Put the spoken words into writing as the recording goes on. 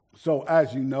So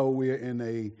as you know, we're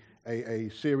in a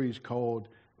series called,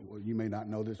 well, you may not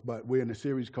know this, but we're in a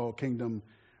series called Kingdom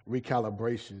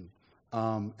Recalibration.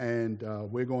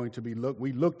 We're going to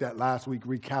we looked at last week,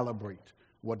 recalibrate.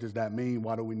 What does that mean?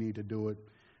 Why do we need to do it,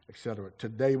 etc.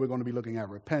 Today, we're going to be looking at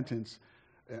repentance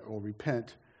or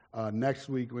repent. Next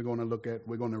week, we're going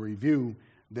to review.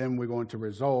 Then we're going to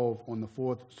resolve on the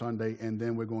fourth Sunday, and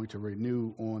then we're going to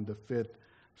renew on the fifth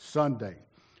Sunday.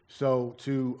 So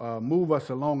to move us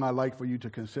along, I'd like for you to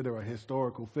consider a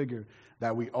historical figure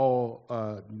that we all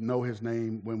know his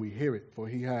name when we hear it. For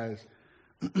he has,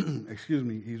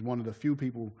 he's one of the few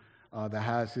people that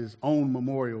has his own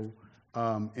memorial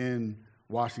in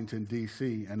Washington,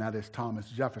 D.C., and that is Thomas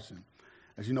Jefferson.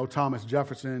 As you know, Thomas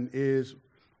Jefferson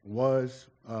was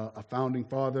a founding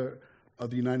father of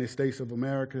the United States of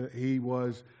America. He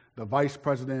was the vice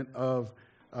president of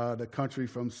the country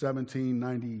from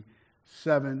 1797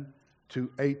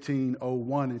 to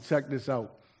 1801. And check this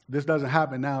out. This doesn't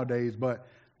happen nowadays, but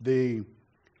the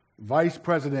vice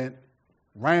president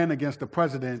ran against the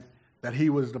president that he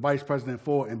was the vice president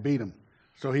for and beat him.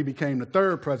 So he became the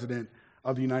third president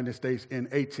of the United States in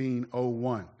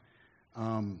 1801.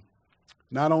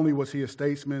 Not only was he a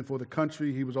statesman for the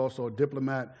country, he was also a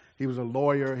diplomat, he was a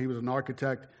lawyer, he was an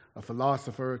architect, a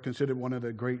philosopher, considered one of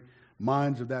the great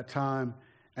minds of that time,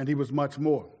 and he was much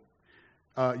more.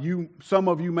 Some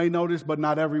of you may know this, but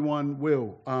not everyone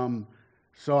will.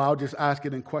 So I'll just ask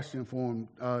it in question form.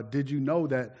 Did you know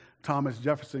that Thomas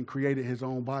Jefferson created his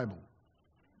own Bible?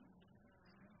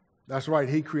 That's right,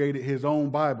 he created his own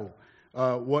Bible.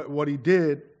 What he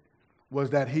did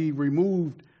was that he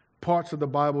removed parts of the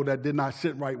Bible that did not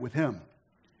sit right with him.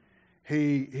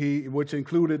 Which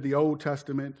included the Old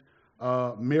Testament,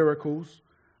 miracles,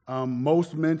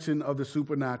 most mention of the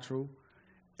supernatural,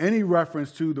 any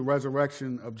reference to the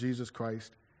resurrection of Jesus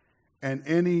Christ, and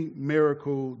any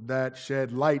miracle that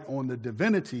shed light on the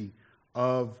divinity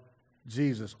of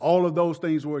Jesus. All of those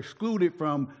things were excluded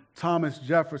from Thomas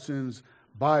Jefferson's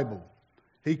Bible.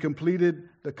 He completed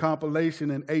the compilation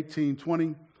in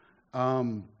 1820,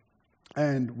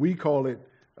 and we call it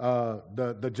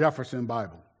the Jefferson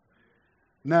Bible.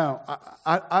 Now,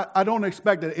 I don't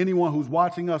expect that anyone who's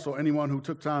watching us or anyone who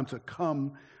took time to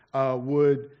come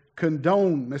would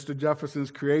condone Mr.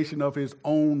 Jefferson's creation of his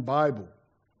own Bible.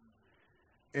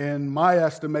 In my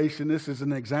estimation, this is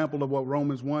an example of what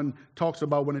Romans 1 talks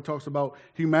about when it talks about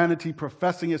humanity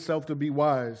professing itself to be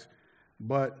wise,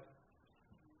 but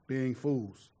being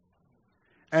fools,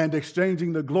 and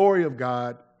exchanging the glory of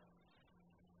God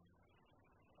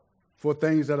for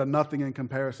things that are nothing in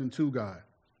comparison to God.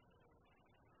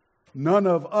 None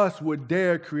of us would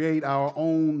dare create our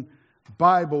own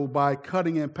Bible by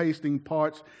cutting and pasting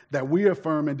parts that we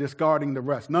affirm and discarding the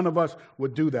rest. None of us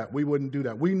would do that. We wouldn't do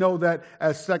that. We know that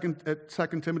as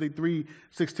 2 Timothy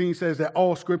 3:16 says that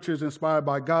all Scripture is inspired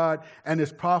by God and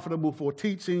is profitable for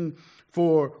teaching,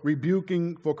 for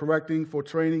rebuking, for correcting, for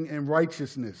training in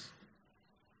righteousness.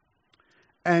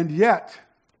 And yet,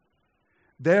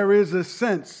 there is a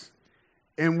sense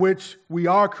in which we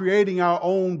are creating our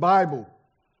own Bible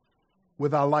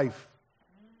with our life.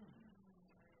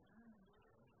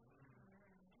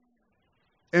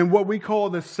 In what we call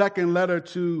the second letter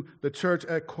to the church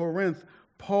at Corinth,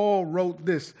 Paul wrote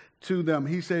this to them.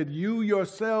 He said, "You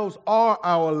yourselves are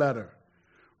our letter,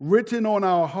 written on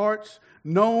our hearts,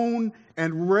 known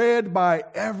and read by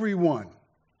everyone.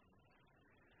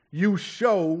 You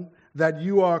show that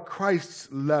you are Christ's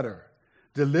letter,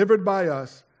 delivered by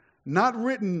us, not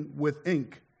written with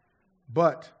ink,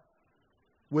 but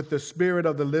with the Spirit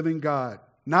of the living God,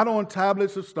 not on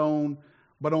tablets of stone,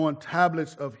 but on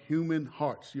tablets of human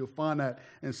hearts." You'll find that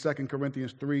in 2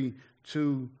 Corinthians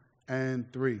 3:2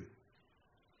 and 3.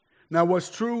 Now,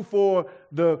 what's true for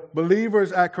the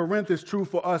believers at Corinth is true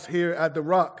for us here at The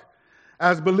Rock.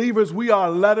 As believers, we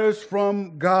are letters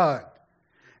from God.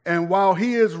 And while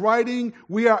he is writing,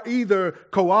 we are either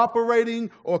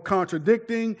cooperating or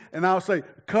contradicting, and I'll say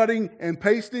cutting and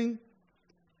pasting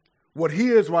what he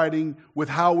is writing with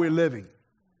how we're living.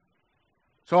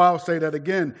 So I'll say that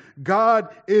again. God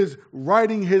is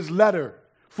writing his letter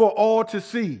for all to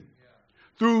see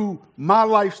through my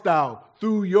lifestyle,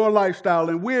 through your lifestyle.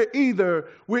 And we're either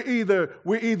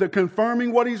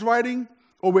confirming what he's writing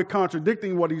or we're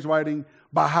contradicting what he's writing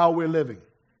by how we're living.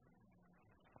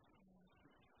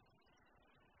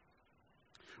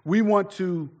 We want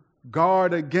to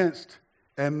guard against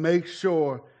and make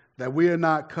sure that we are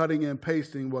not cutting and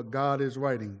pasting what God is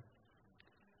writing,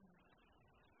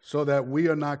 so that we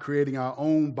are not creating our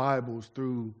own Bibles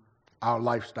through our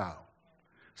lifestyle.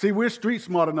 See, we're street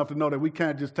smart enough to know that we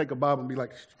can't just take a Bible and be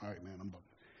like, all right, man,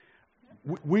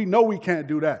 we know we can't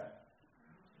do that.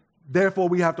 Therefore,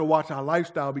 we have to watch our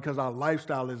lifestyle because our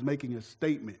lifestyle is making a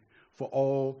statement for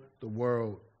all the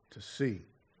world to see.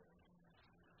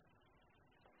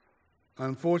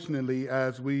 Unfortunately,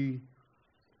 as we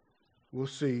will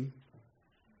see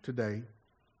today,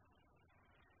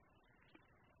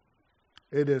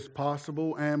 it is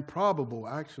possible and probable,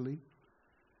 actually,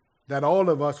 that all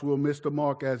of us will miss the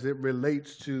mark as it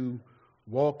relates to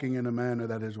walking in a manner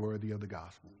that is worthy of the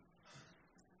gospel.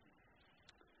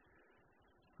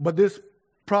 But this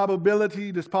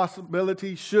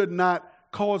possibility should not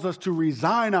cause us to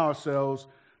resign ourselves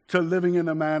to living in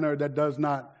a manner that does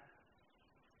not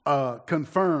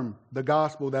confirm the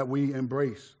gospel that we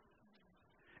embrace.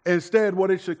 Instead,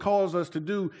 what it should cause us to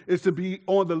do is to be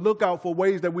on the lookout for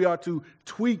ways that we are to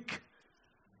tweak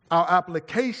our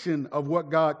application of what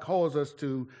God calls us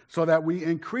to so that we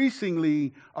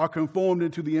increasingly are conformed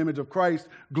into the image of Christ,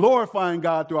 glorifying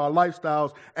God through our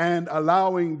lifestyles and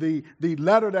allowing the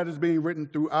letter that is being written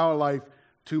through our life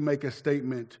to make a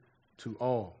statement to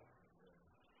all.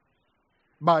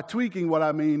 By tweaking, what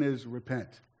I mean is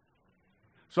repent.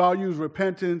 So I'll use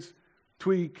repentance,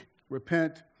 tweak,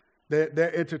 repent.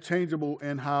 They're interchangeable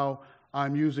in how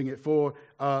I'm using it for.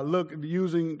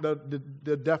 Using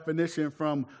the definition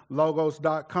from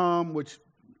logos.com, which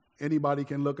anybody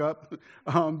can look up.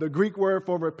 The Greek word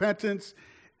for repentance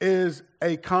is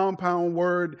a compound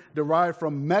word derived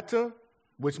from meta,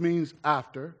 which means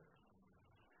after,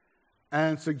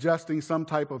 and suggesting some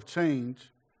type of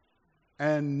change,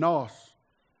 and nous,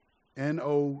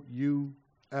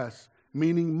 N-O-U-S,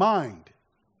 meaning mind.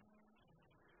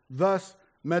 Thus,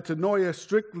 metanoia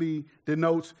strictly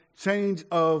denotes change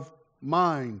of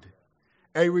mind,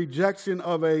 a rejection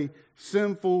of a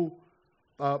sinful,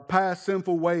 past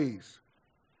sinful ways.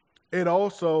 It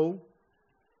also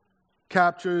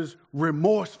captures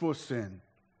remorse for sin,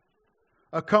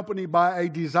 accompanied by a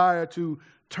desire to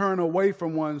turn away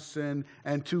from one's sin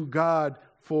and to God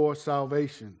for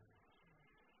salvation.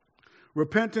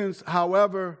 Repentance,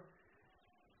 however,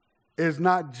 is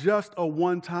not just a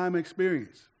one-time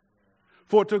experience.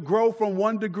 For to grow from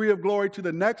one degree of glory to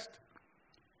the next,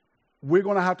 we're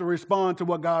going to have to respond to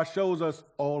what God shows us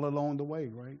all along the way,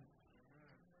 right?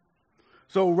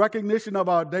 So recognition of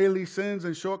our daily sins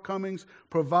and shortcomings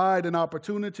provide an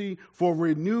opportunity for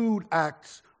renewed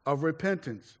acts of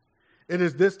repentance. It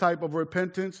is this type of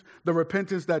repentance, the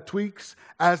repentance that tweaks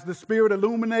as the Spirit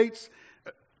illuminates.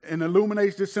 And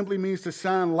illuminates just simply means to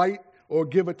shine light or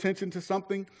give attention to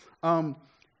something.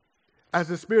 As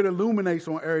the Spirit illuminates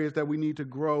on areas that we need to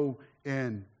grow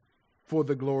in for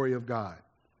the glory of God.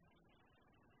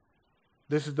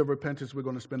 This is the repentance we're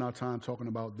going to spend our time talking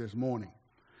about this morning.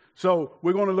 So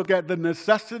we're going to look at the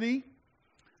necessity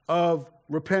of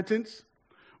repentance.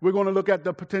 We're going to look at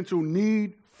the potential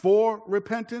need for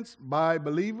repentance by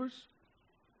believers.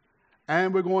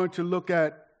 And we're going to look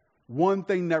at one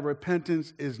thing that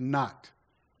repentance is not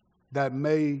that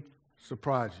may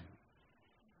surprise you.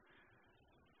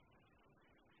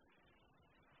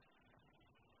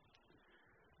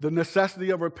 The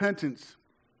necessity of repentance.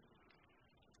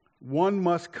 One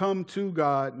must come to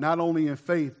God not only in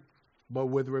faith, but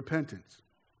with repentance.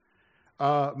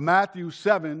 Matthew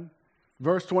 7,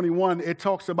 verse 21, it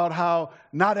talks about how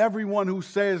not everyone who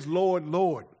says, Lord,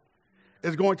 Lord,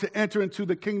 is going to enter into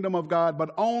the kingdom of God,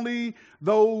 but only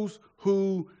those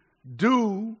who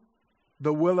do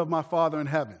the will of my Father in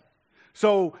heaven.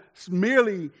 So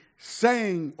merely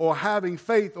saying or having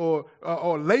faith or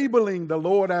labeling the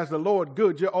Lord as the Lord,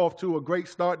 good, you're off to a great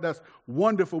start. That's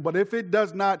wonderful. But if it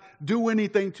does not do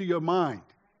anything to your mind,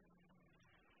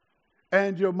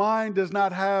 and your mind if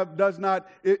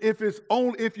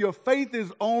your faith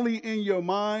is only in your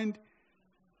mind,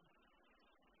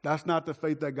 that's not the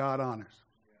faith that God honors.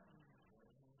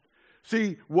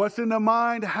 See, what's in the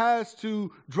mind has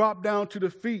to drop down to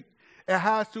the feet. It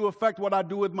has to affect what I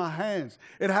do with my hands.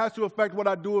 It has to affect what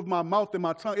I do with my mouth and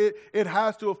my tongue. It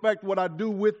has to affect what I do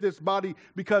with this body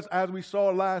because as we saw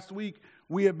last week,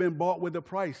 we have been bought with a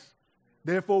price.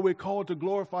 Therefore, we're called to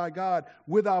glorify God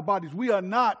with our bodies. We are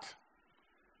not,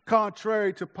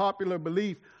 contrary to popular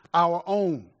belief, our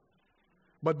own.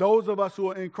 But those of us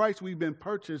who are in Christ, we've been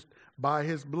purchased by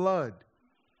his blood.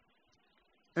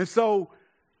 And so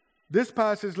this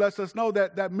passage lets us know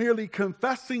that merely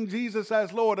confessing Jesus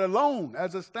as Lord alone,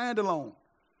 as a standalone,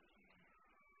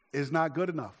 is not good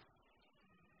enough.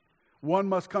 One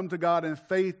must come to God in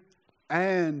faith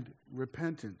and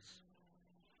repentance.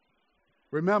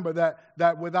 Remember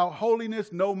that without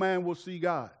holiness, no man will see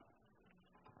God.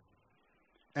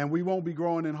 And we won't be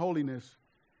growing in holiness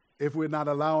if we're not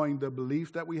allowing the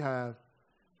beliefs that we have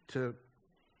to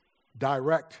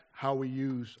direct how we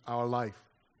use our life.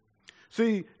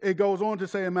 See, it goes on to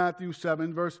say in Matthew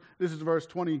 7, this is verse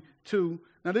 22.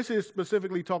 Now, this is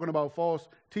specifically talking about false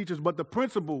teachers, but the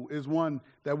principle is one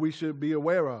that we should be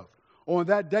aware of. On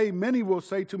that day, many will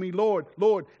say to me, Lord,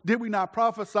 Lord, did we not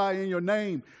prophesy in your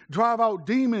name, drive out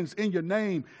demons in your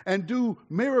name, and do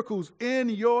miracles in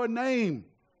your name?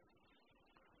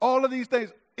 All of these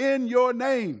things in your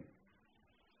name.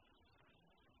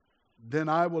 Then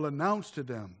I will announce to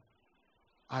them,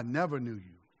 I never knew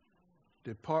you.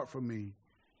 Depart from me,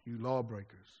 you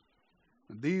lawbreakers.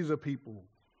 And these are people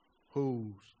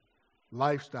whose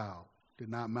lifestyle did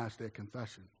not match their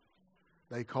confession.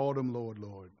 They called him Lord,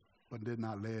 Lord, but did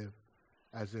not live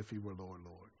as if he were Lord,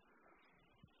 Lord.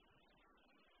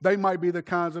 They might be the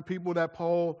kinds of people that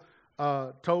Paul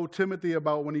told Timothy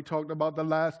about when he talked about the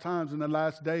last times and the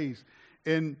last days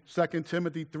in 2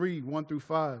 Timothy 3, 1 through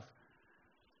 5.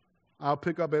 I'll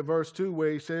pick up at verse 2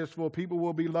 where he says, for people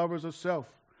will be lovers of self,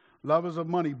 lovers of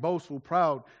money, boastful,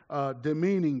 proud,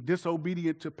 demeaning,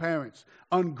 disobedient to parents,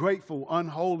 ungrateful,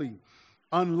 unholy,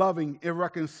 unloving,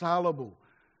 irreconcilable,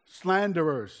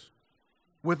 slanderers,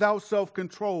 without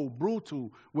self-control,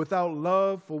 brutal, without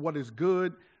love for what is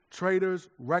good, traitors,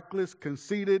 reckless,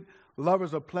 conceited,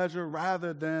 lovers of pleasure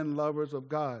rather than lovers of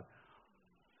God.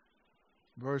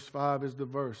 Verse 5 is the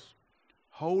verse.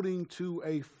 Holding to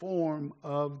a form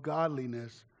of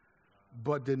godliness,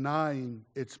 but denying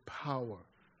its power.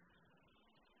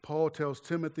 Paul tells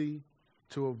Timothy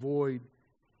to avoid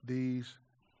these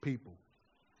people.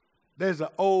 There's an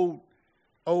old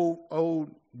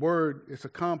word. It's a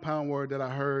compound word that I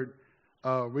heard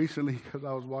recently because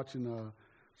I was watching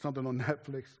something on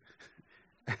Netflix.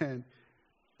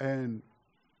 and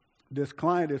this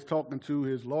client is talking to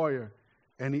his lawyer,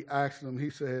 and he asked him,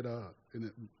 he said,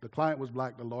 and the client was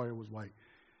black, the lawyer was white.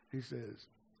 He says,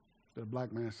 the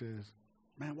black man says,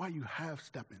 man, why you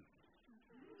half-stepping?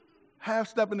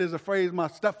 Half-stepping is a phrase my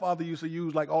stepfather used to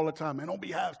use like all the time. Man, don't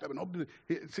be half-stepping. Don't do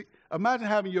it. See, imagine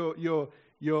having your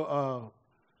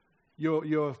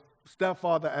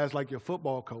stepfather as like your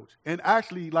football coach. And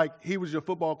actually, like, he was your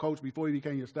football coach before he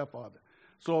became your stepfather.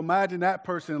 So imagine that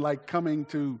person like coming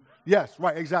to, yes,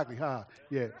 right, exactly.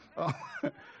 Yeah.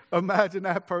 Imagine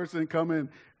that person coming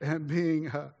and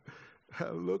being,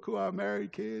 look who I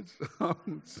married, kids.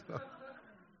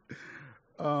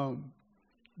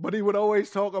 But he would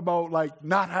always talk about like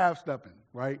not half-stepping,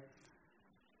 right?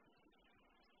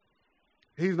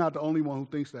 He's not the only one who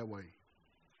thinks that way.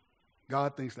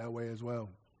 God thinks that way as well.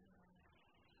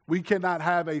 We cannot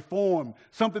have a form,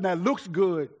 something that looks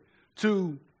good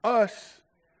to us,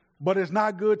 but it's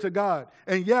not good to God.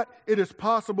 And yet it is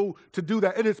possible to do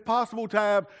that. It is possible to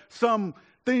have some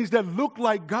things that look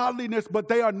like godliness, but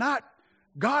they are not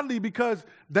godly because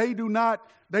they do not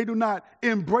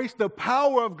embrace the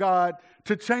power of God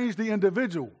to change the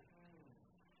individual.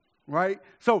 Right?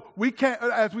 So we can't,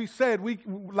 as we said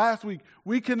last week,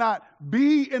 we cannot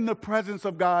be in the presence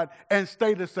of God and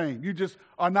stay the same. You just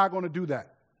are not going to do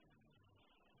that.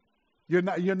 You're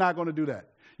not going to do that.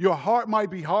 Your heart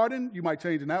might be hardened, you might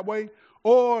change in that way,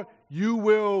 or you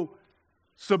will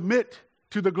submit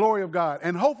to the glory of God.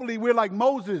 And hopefully we're like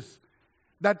Moses,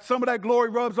 that some of that glory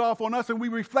rubs off on us and we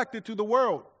reflect it to the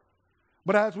world.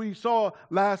 But as we saw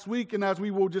last week, and as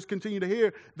we will just continue to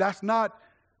hear, that's not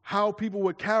how people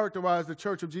would characterize the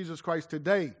Church of Jesus Christ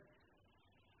today.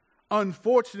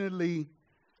 Unfortunately,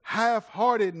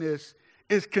 half-heartedness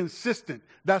is consistent.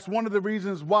 That's one of the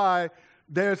reasons why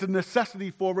there's a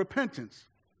necessity for repentance.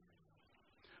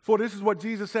 For this is what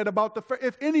Jesus said about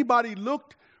if anybody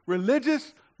looked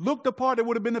religious, looked the part, it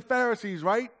would have been the Pharisees,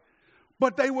 right?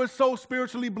 But they were so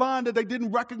spiritually blind that they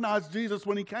didn't recognize Jesus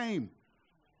when he came.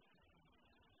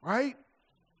 Right?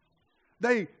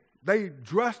 They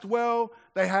dressed well.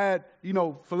 They had,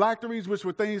 phylacteries, which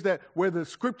were things where the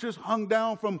scriptures hung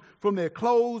down from their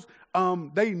clothes.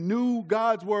 They knew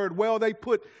God's word well. They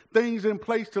put things in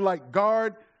place to like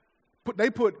guard.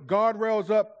 They put guardrails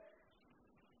up.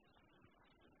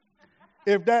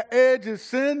 If that edge is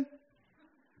sin,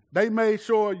 they made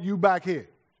sure you back here.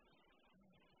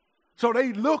 So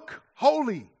they look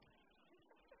holy.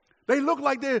 They look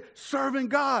like they're serving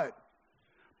God.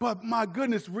 But my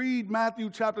goodness, read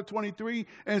Matthew chapter 23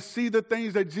 and see the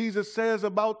things that Jesus says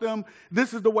about them.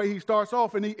 This is the way he starts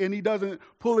off, and he doesn't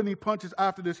pull any punches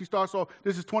after this. He starts off,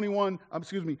 this is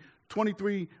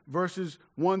 23 verses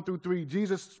 1 through 3.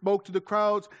 Jesus spoke to the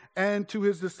crowds and to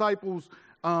his disciples.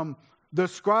 The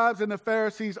scribes and the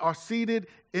Pharisees are seated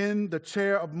in the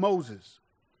chair of Moses.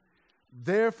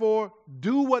 Therefore,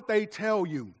 do what they tell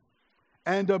you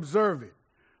and observe it,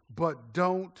 but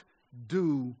don't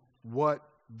do what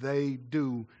they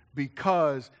do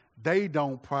because they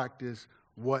don't practice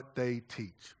what they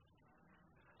teach.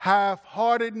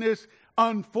 Half-heartedness,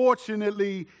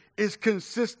 unfortunately, is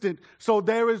consistent. So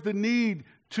there is the need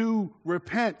to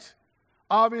repent.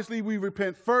 Obviously, we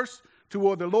repent first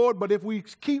toward the Lord, but if we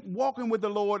keep walking with the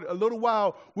Lord a little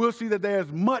while, we'll see that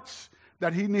there's much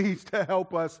that he needs to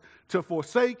help us to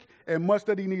forsake and much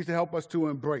that he needs to help us to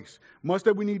embrace. Much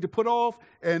that we need to put off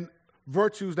and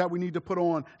virtues that we need to put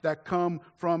on that come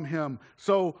from him.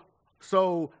 So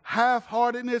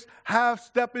half-heartedness,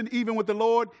 half-stepping even with the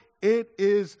Lord, it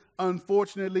is,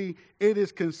 unfortunately, it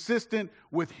is consistent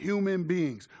with human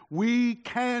beings. We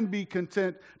can be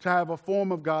content to have a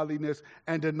form of godliness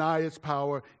and deny its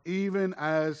power, even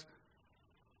as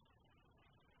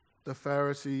the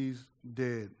Pharisees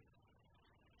did.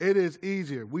 It is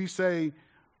easier. We say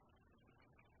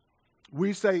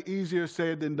easier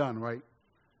said than done, right?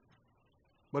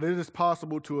 But it is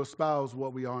possible to espouse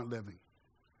what we aren't living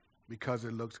because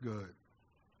it looks good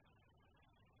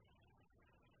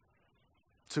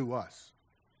to us.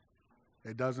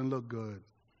 It doesn't look good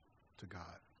to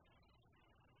God.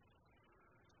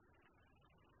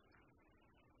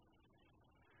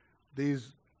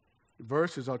 These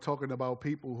verses are talking about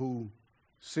people who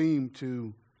seem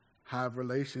to have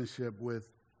relationship with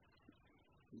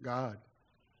God.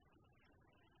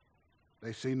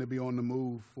 They seem to be on the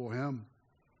move for him.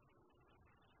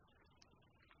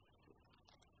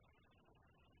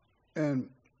 And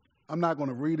I'm not going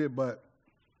to read it, but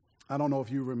I don't know if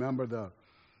you remember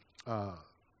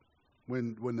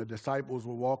when the disciples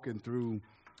were walking through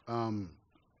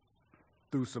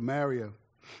Samaria,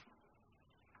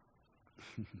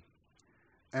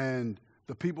 and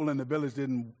the people in the village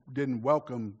didn't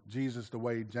welcome Jesus the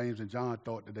way James and John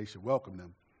thought that they should welcome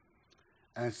them.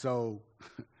 And so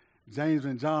James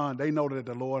and John, they know that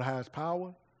the Lord has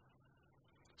power.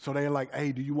 So they're like,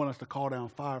 hey, do you want us to call down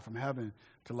fire from heaven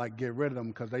to like get rid of them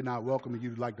because they're not welcoming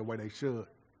you like the way they should?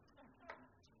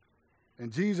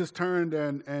 And Jesus turned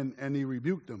and he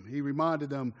rebuked them. He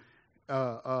reminded them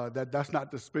that that's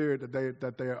not the spirit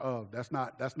that they're of. That's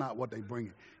not what they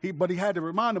bring. But he had to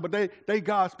remind them. But they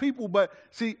God's people. But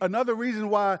see, another reason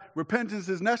why repentance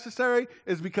is necessary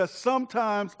is because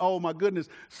sometimes, oh my goodness,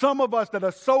 some of us that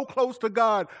are so close to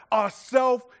God are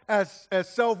as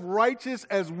self-righteous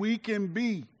as we can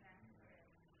be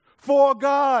for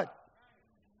God.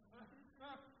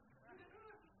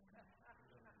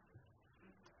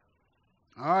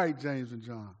 All right, James and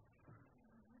John.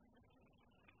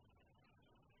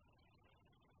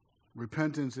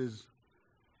 Repentance is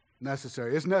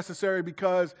necessary. It's necessary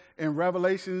because in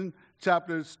Revelation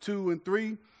chapters 2 and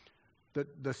 3,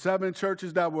 the 7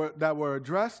 churches that were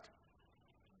addressed,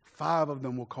 5 of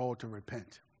them were called to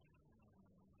repent.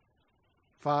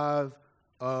 5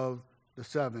 of the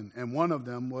 7, and one of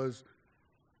them was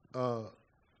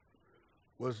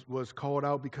called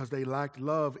out because they lacked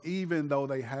love, even though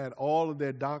they had all of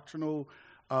their doctrinal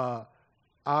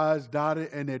I's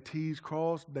dotted and their T's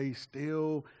crossed. They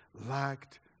still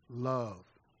lacked love.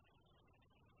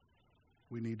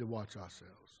 We need to watch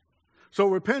ourselves. So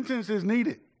repentance is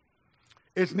needed.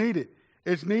 It's needed.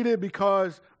 It's needed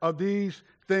because of these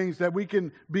things, that we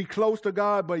can be close to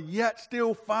God, but yet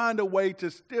still find a way to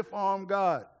stiff-arm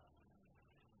God.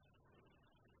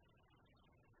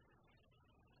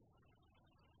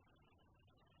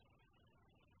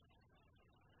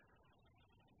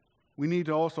 We need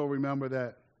to also remember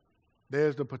that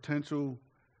there's the potential.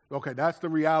 Okay, that's the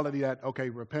reality that, okay,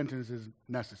 repentance is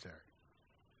necessary.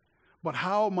 But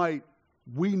how might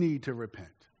we need to repent?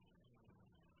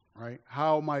 Right?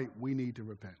 How might we need to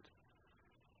repent?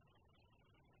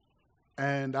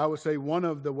 And I would say one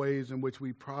of the ways in which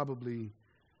we probably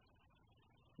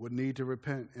would need to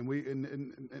repent, and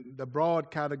in the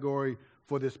broad category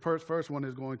for this first one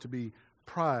is going to be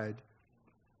pride.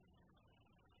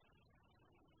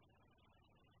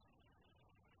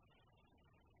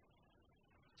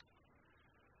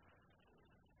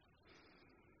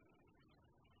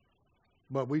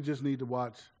 But we just need to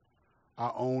watch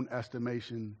our own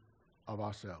estimation of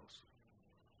ourselves,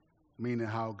 meaning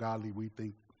how godly we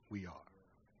think we are.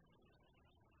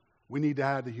 We need to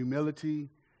have the humility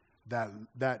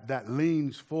that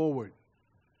leans forward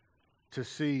to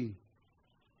see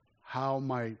how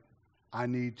might I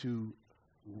need to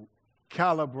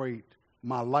calibrate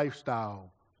my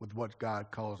lifestyle with what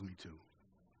God calls me to.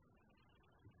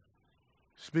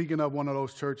 Speaking of one of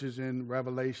those churches in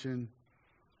Revelation,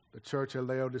 the church at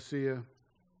Laodicea,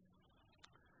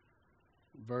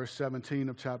 verse 17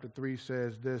 of chapter 3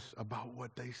 says this about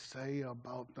what they say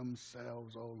about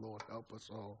themselves. Oh, Lord, help us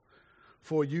all.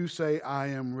 For you say, I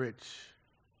am rich.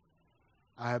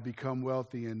 I have become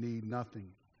wealthy and need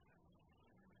nothing.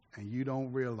 And you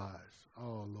don't realize.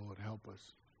 Oh, Lord, help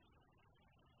us.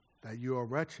 that you are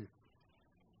wretched,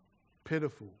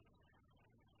 pitiful,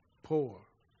 poor,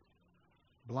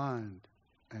 blind,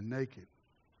 and naked.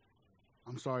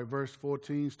 I'm sorry, verse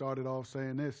 14 started off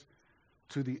saying this,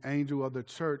 to the angel of the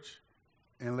church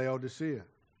in Laodicea.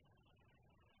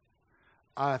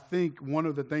 I think one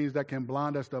of the things that can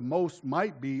blind us the most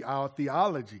might be our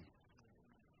theology.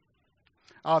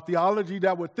 Our theology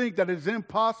that would think that it's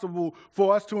impossible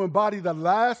for us to embody the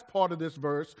last part of this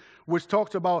verse, which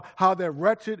talks about how they're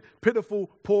wretched, pitiful,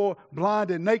 poor,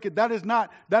 blind, and naked. That is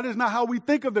not how we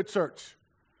think of the church.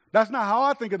 That's not how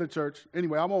I think of the church.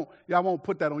 Anyway, I won't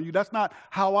put that on you. That's not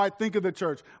how I think of the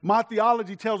church. My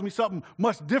theology tells me something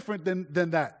much different than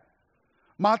that.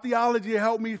 My theology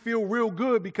helped me feel real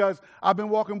good because I've been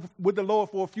walking with the Lord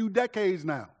for a few decades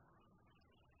now.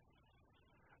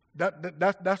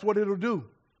 That's what it'll do.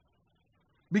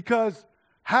 Because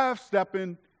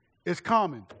half-stepping is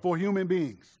common for human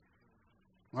beings,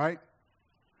 right?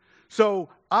 So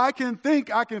I can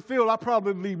feel I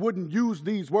probably wouldn't use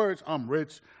these words. I'm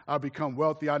rich, I become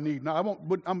wealthy, I need. No, I won't,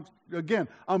 but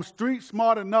I'm street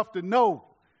smart enough to know,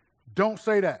 don't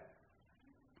say that.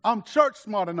 I'm church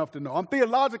smart enough to know. I'm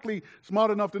theologically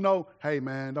smart enough to know, hey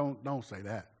man, don't say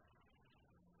that.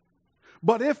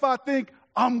 But if I think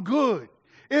I'm good,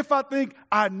 if I think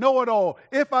I know it all,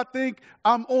 if I think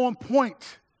I'm on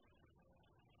point,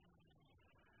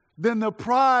 then the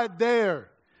pride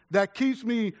there that keeps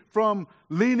me from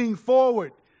leaning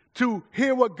forward to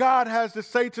hear what God has to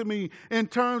say to me in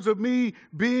terms of me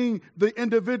being the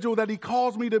individual that he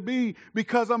calls me to be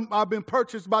because I've been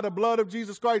purchased by the blood of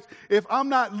Jesus Christ. If I'm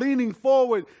not leaning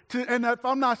forward and if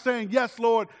I'm not saying, yes,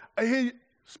 Lord, I hear you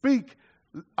speak,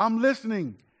 I'm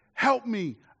listening, help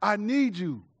me, I need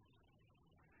you.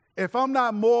 If I'm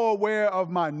not more aware of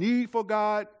my need for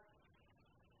God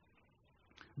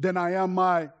than I am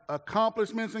my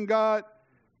accomplishments in God,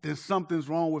 then something's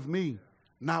wrong with me,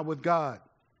 not with God.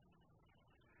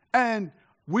 And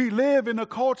we live in a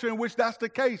culture in which that's the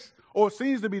case, or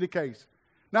seems to be the case.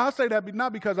 Now, I say that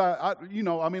not because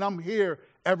I'm here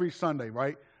every Sunday,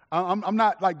 right? I'm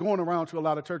not like going around to a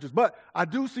lot of churches, but I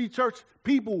do see church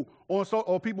people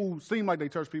or people who seem like they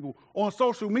church people on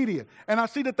social media, and I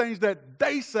see the things that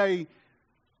they say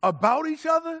about each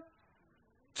other,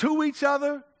 to each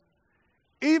other,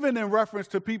 even in reference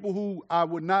to people who I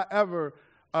would not ever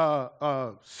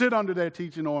sit under their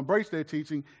teaching or embrace their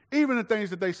teaching. Even the things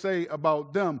that they say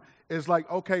about them is like,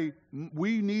 okay,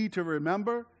 we need to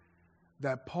remember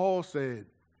that Paul said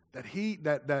that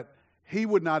he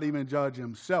would not even judge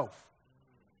himself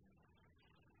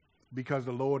because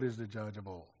the Lord is the judge of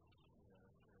all.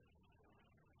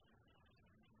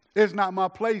 It's not my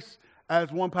place,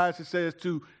 as one passage says,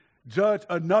 to judge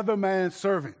another man's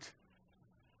servant.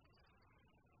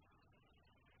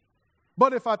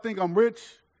 But if I think I'm rich,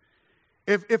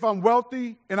 if I'm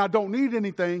wealthy and I don't need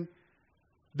anything,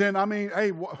 then hey,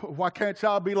 why can't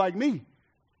y'all be like me?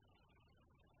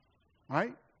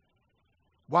 Right?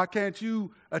 Why can't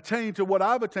you attain to what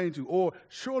I've attained to? Or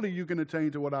surely you can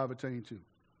attain to what I've attained to.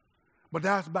 But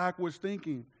that's backwards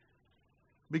thinking.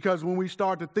 Because when we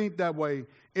start to think that way,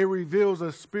 it reveals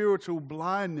a spiritual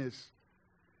blindness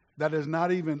that is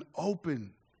not even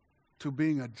open to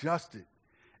being adjusted.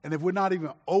 And if we're not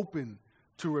even open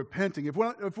to repenting, if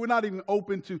we're not even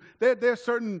open to, there's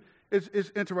certain,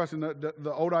 it's interesting,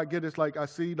 the older I get, it's like I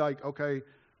see like, okay,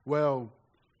 well,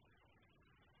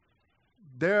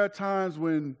 there are times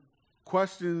when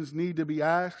questions need to be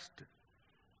asked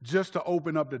just to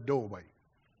open up the doorway,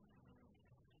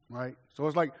 right? So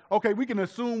it's like, okay, we can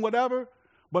assume whatever,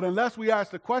 but unless we ask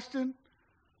the question,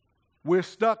 we're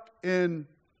stuck in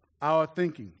our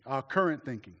thinking, our current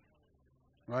thinking,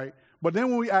 right? But then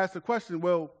when we ask the question,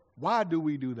 well, why do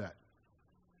we do that?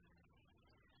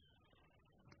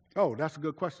 Oh, that's a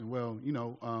good question. Well,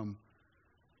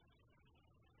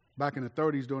 back in the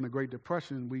 30s during the Great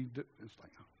Depression, it's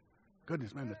like, oh,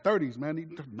 goodness, man, the 30s, man,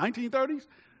 1930s?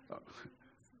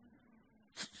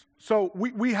 So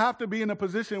we have to be in a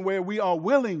position where we are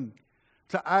willing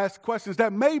to ask questions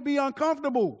that may be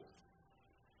uncomfortable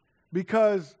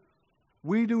because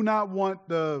we don't want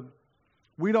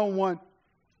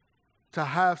to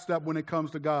half step when it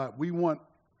comes to God. We want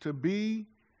to be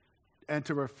and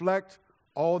to reflect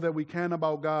all that we can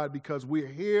about God because we're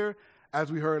here, as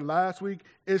we heard last week,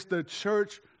 it's the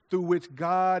church through which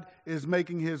God is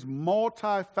making his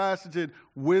multifaceted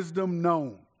wisdom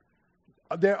known.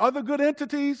 There are other good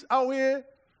entities out here.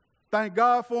 Thank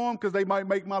God for them because they might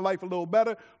make my life a little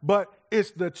better. But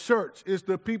it's the church. It's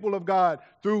the people of God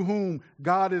through whom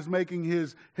God is making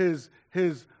his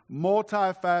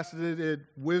multifaceted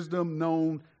wisdom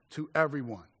known to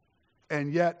everyone.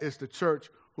 And yet it's the church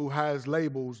who has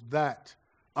labels that,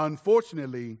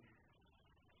 unfortunately,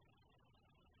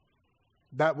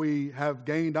 that we have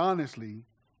gained honestly,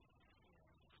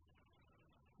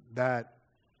 that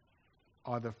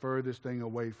are the furthest thing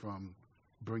away from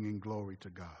bringing glory to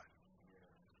God.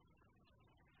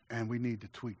 And we need to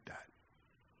tweak that.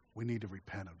 We need to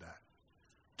repent of that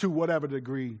to whatever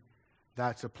degree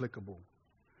that's applicable.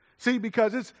 See,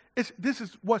 because this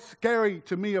is what's scary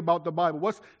to me about the Bible.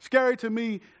 What's scary to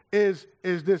me is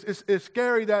this. It's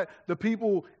scary that the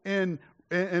people in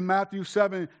Matthew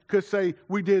 7 could say,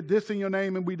 we did this in your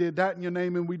name, and we did that in your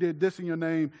name, and we did this in your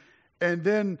name. And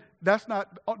then that's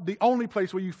not the only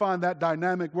place where you find that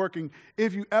dynamic working.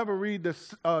 If you ever read the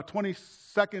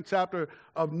 22nd chapter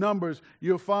of Numbers,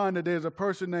 you'll find that there's a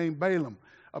person named Balaam.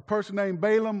 A person named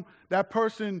Balaam, that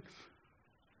person,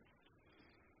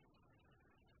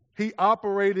 he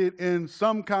operated in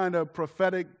some kind of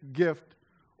prophetic gift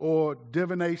or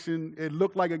divination. It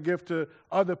looked like a gift to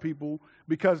other people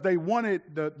because they wanted,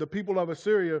 the people of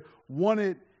Assyria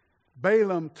wanted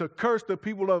Balaam to curse the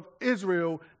people of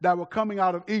Israel that were coming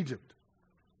out of Egypt.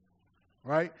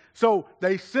 Right? So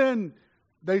they send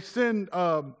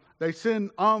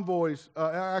envoys.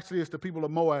 Actually, it's the people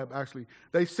of Moab. Actually,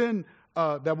 they send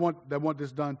that want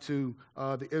this done to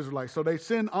the Israelites. So they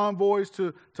send envoys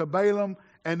to Balaam,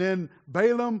 and then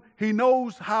Balaam, he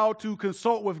knows how to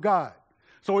consult with God.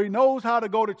 So he knows how to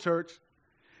go to church.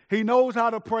 He knows how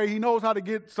to pray. He knows how to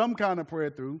get some kind of prayer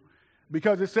through,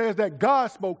 because it says that God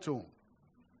spoke to him.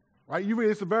 Right? You read,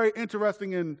 it's a very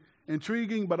interesting and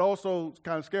intriguing, but also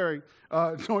kind of scary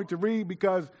going to read,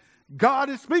 because God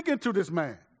is speaking to this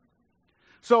man.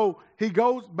 So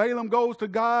Balaam goes to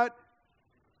God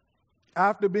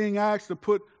after being asked to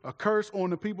put a curse on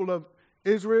the people of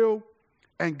Israel,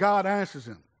 and God answers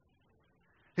him.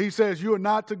 He says, you are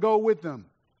not to go with them,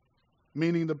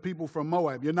 meaning the people from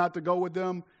Moab. You're not to go with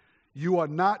them. You are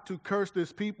not to curse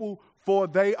this people, for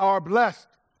they are blessed.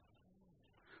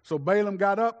 So Balaam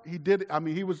got up. He did it. I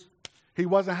mean, he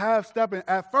wasn't half-stepping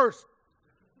at first.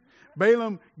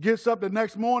 Balaam gets up the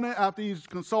next morning after he's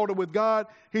consulted with God.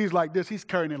 He's like this. He's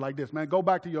carrying it like this, man. Go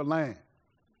back to your land.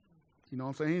 You know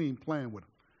what I'm saying? He ain't even playing with him.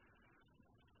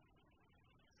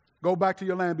 Go back to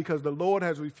your land, because the Lord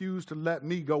has refused to let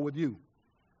me go with you.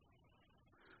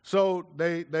 So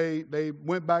they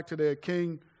went back to their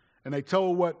king, and they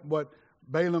told what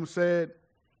Balaam said.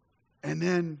 And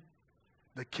then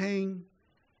the king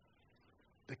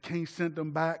sent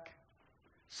them back,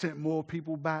 sent more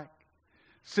people back,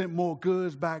 sent more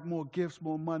goods back, more gifts,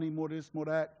 more money, more this, more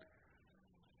that.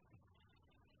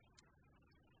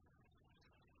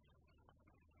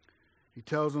 He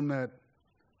tells them that,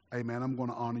 hey man, I'm going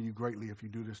to honor you greatly if you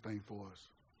do this thing for us.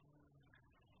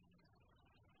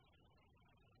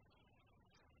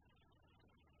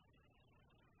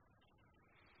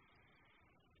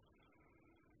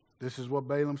 This is what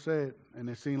Balaam said, and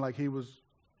it seemed like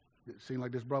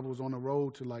this brother was on the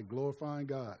road to like glorifying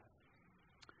God.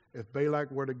 If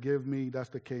Balak were to give me, that's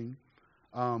the king,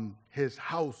 his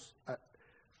house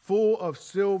full of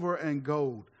silver and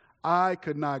gold, I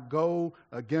could not go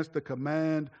against the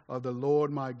command of the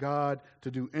Lord my God to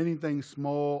do anything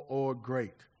small or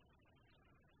great.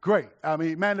 Great. I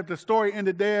mean, man, if the story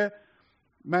ended there,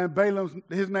 man, Balaam,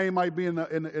 his name might be in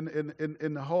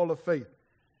the Hall of Faith.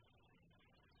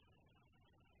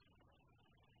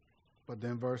 But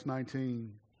then verse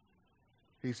 19,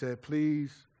 he said,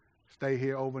 please stay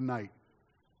here overnight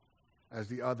as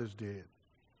the others did,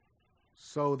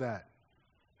 so that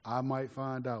I might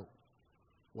find out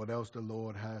what else the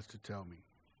Lord has to tell me.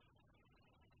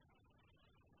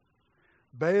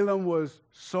 Balaam was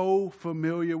so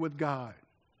familiar with God.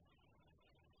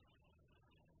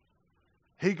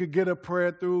 He could get a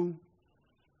prayer through.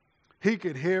 He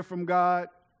could hear from God.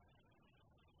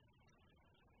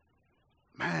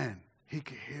 Man, he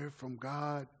could hear from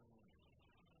God.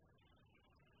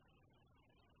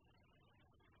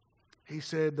 He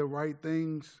said the right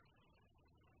things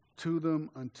to them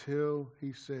until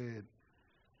he said,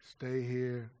 stay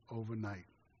here overnight.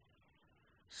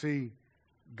 See,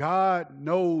 God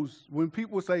knows, when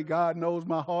people say God knows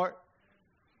my heart,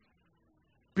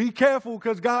 be careful,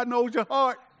 because God knows your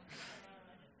heart.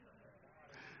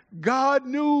 God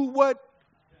knew what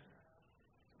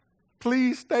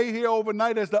please stay here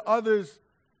overnight as the others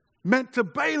meant to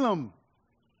Balaam.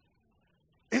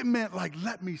 It meant like,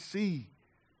 let me see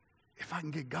if I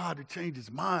can get God to change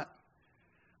his mind.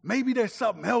 Maybe there's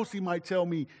something else he might tell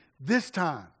me this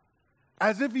time,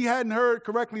 as if he hadn't heard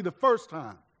correctly the first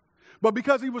time. But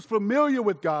because he was familiar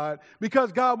with God,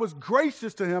 because God was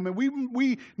gracious to him, and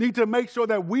we need to make sure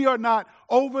that we are not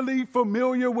overly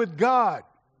familiar with God.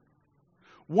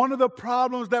 One of the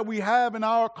problems that we have in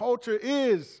our culture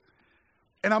is,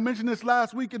 and I mentioned this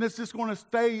last week, and it's just going to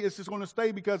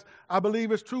stay because I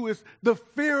believe it's true, is the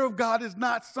fear of God is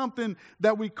not something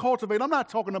that we cultivate. I'm not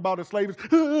talking about a slave.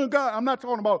 God, I'm not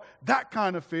talking about that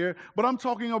kind of fear, but I'm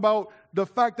talking about the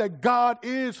fact that God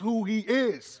is who he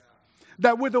is.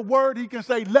 That with a word he can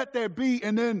say, let there be,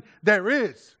 and then there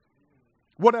is.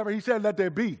 Whatever he said, let there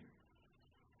be.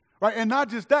 Right? And not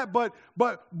just that, but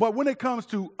when it comes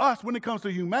to us, when it comes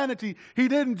to humanity, he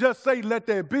didn't just say, let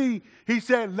there be. He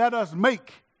said, let us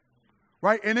make.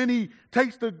 Right? And then he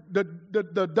takes the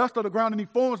dust of the ground and he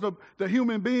forms the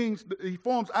human beings. He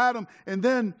forms Adam. And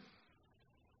then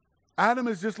Adam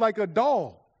is just like a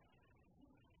doll,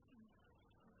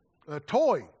 a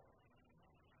toy.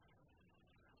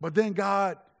 But then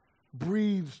God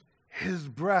breathes his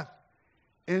breath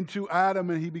into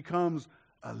Adam and he becomes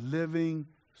a living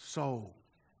soul.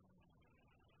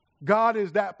 God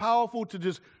is that powerful to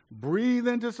just breathe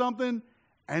into something,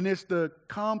 and it's the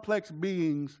complex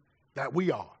beings that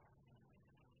we are.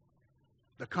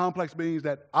 The complex beings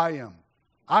that I am.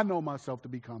 I know myself to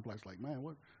be complex. Like, man,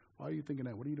 why are you thinking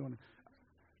that? What are you doing?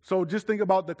 So just think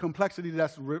about the complexity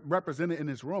that's represented in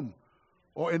this room,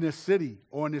 or in this city,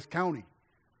 or in this county,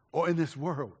 or in this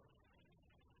world.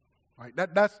 Right?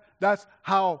 That's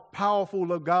how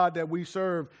powerful of God that we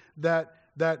serve, that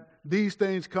these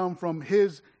things come from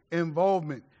his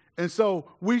involvement. And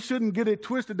so we shouldn't get it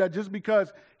twisted that just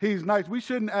because he's nice, we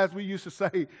shouldn't, as we used to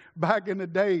say back in the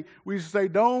day, we used to say,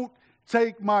 don't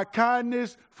take my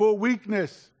kindness for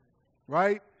weakness,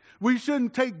 right? We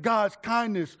shouldn't take God's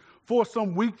kindness for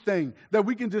some weak thing that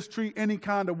we can just treat any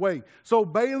kind of way. So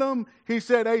Balaam, he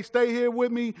said, hey, stay here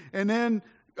with me. And then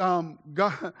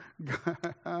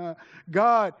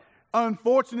God,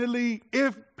 unfortunately,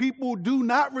 if people do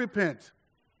not repent,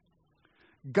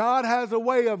 God has a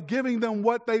way of giving them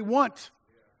what they want.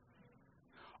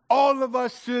 All of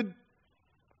us should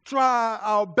try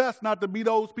our best not to be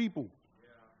those people.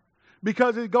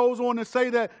 Because it goes on to say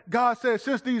that God says,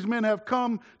 since these men have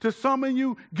come to summon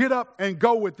you, get up and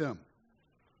go with them.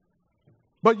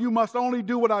 But you must only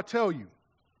do what I tell you.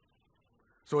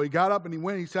 So he got up and he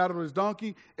went, he saddled his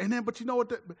donkey. And then, but you know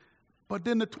what? But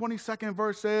then the 22nd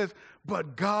verse says,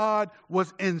 but God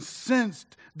was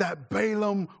incensed that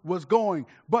Balaam was going.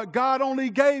 But God only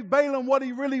gave Balaam what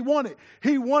he really wanted.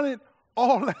 He wanted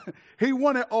all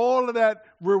of that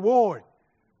reward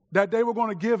that they were going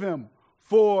to give him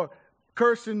for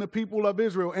cursing the people of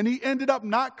Israel. And he ended up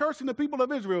not cursing the people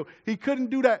of Israel. He couldn't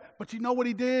do that. But you know what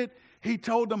he did? He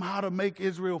told them how to make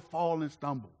Israel fall and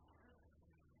stumble.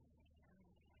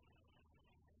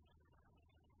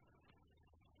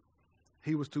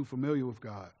 He was too familiar with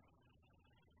God.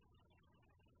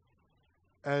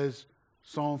 As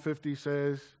Psalm 50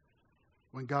 says,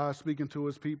 when God's speaking to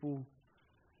his people,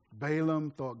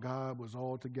 Balaam thought God was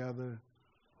altogether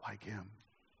like him.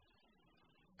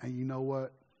 And you know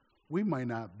what? We might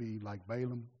not be like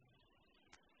Balaam,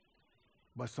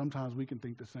 but sometimes we can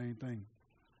think the same thing,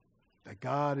 that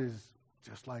God is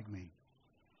just like me.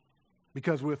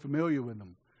 Because we're familiar with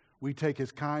him. We take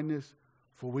his kindness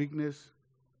for weakness.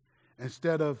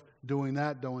 Instead of doing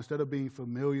that, though, instead of being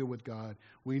familiar with God,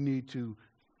 we need to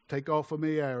take off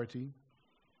familiarity.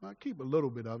 Well, keep a little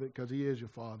bit of it because he is your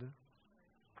father,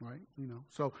 right? You know.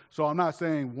 So I'm not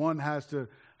saying one has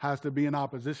to be in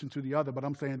opposition to the other, but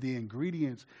I'm saying the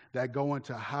ingredients that go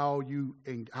into how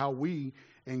we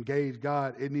engage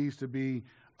God, it needs to be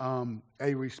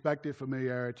a respected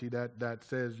familiarity that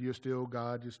says you're still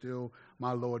God, you're still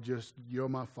my Lord, you're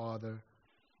my Father.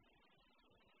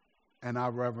 And I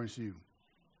reverence you.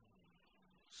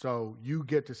 So you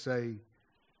get to say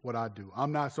what I do.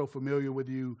 I'm not so familiar with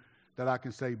you that I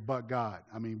can say, but God.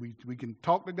 I mean, we can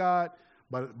talk to God,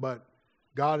 but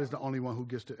God is the only one who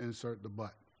gets to insert the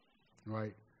but,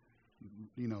 right?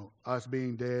 You know, us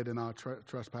being dead in our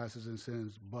trespasses and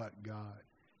sins, but God.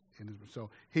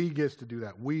 So he gets to do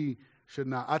that. We should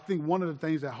not. I think one of the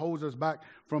things that holds us back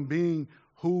from being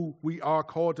who we are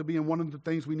called to be, and one of the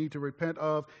things we need to repent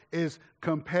of, is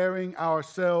comparing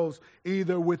ourselves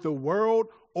either with the world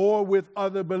or with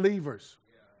other believers.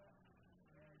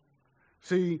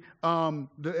 See, in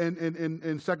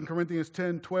 2 Corinthians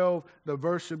 10:12, the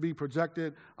verse should be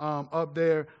projected up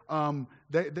there.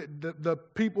 The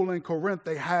people in Corinth,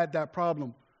 they had that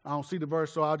problem. I don't see the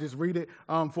verse, so I'll just read it.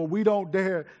 For we don't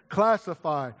dare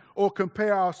classify or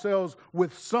compare ourselves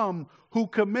with some who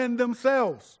commend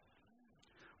themselves.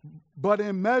 But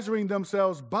in measuring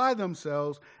themselves by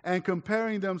themselves and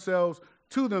comparing themselves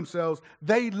to themselves,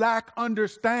 they lack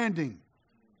understanding.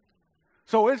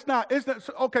 So it's not,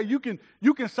 okay, you can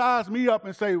size me up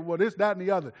and say, well, this, that, and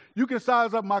the other. You can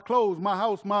size up my clothes, my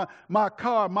house, my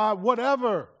car, my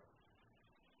whatever.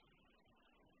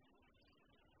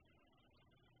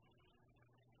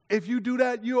 If you do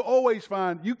that,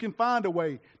 you can find a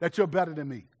way that you're better than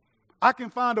me. I can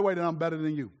find a way that I'm better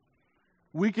than you.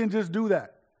 We can just do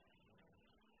that.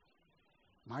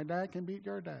 My dad can beat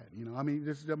your dad.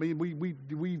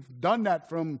 We've done that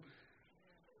from,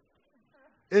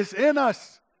 it's in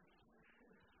us.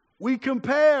 We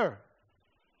compare.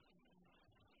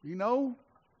 Some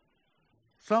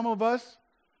of us,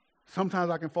 sometimes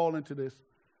I can fall into this.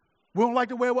 We don't like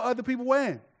to wear what other people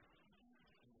wearing.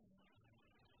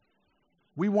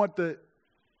 We want the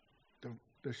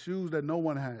shoes that no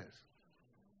one has,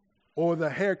 or the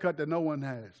haircut that no one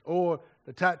has, or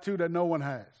the tattoo that no one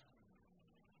has.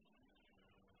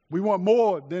 We want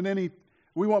more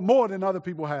than other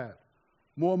people have.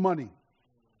 More money,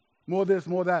 more this,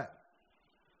 more that.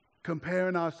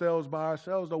 Comparing ourselves by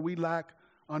ourselves, though, we lack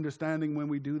understanding when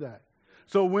we do that.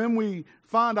 So when we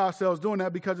find ourselves doing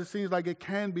that, because it seems like it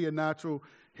can be a natural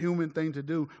human thing to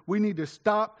do, we need to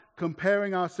stop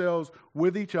comparing ourselves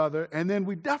with each other. And then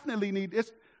we definitely need,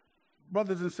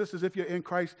 brothers and sisters, if you're in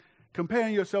Christ,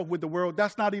 comparing yourself with the world,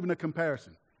 that's not even a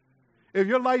comparison. If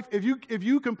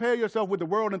you compare yourself with the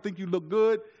world and think you look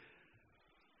good,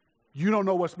 you don't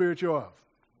know what spirit you're of.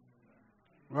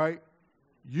 Right?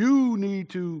 You need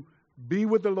to be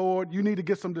with the Lord. You need to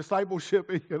get some discipleship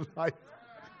in your life.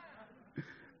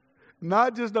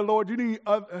 Not just the Lord, you need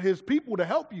his people to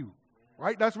help you.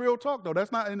 Right? That's real talk, though.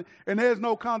 That's not, and there's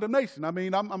no condemnation.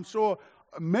 I'm sure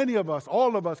many of us,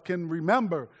 all of us, can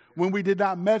remember when we did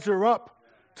not measure up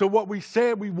to what we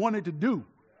said we wanted to do.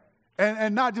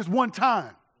 And not just one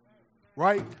time.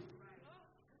 Right?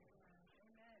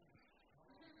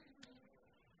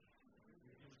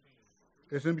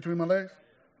 It's in between my legs?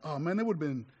 Oh, man, it would have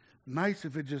been nice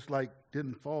if it just,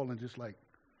 didn't fall and just,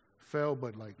 fell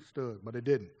but, stood. But it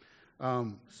didn't.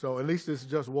 So at least it's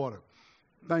just water.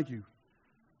 Thank you.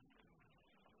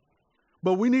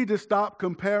 But we need to stop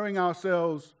comparing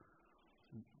ourselves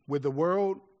with the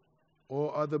world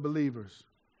or other believers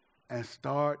and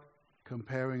start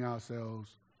comparing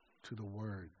ourselves to the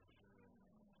Word.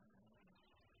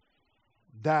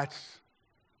 That's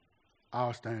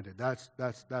our standard. That's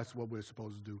what we're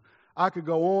supposed to do. I could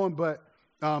go on, but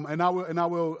I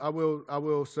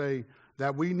will say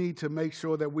that we need to make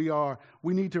sure that we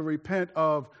need to repent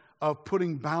of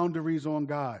putting boundaries on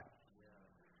God.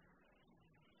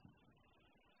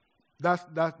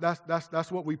 That's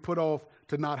what we put off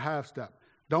to not have step.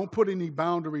 Don't put any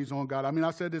boundaries on God.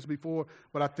 I said this before,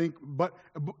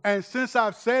 and since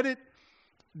I've said it,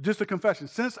 just a confession,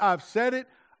 since I've said it,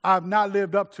 I've not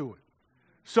lived up to it.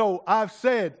 So I've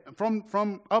said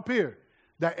from up here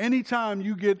that anytime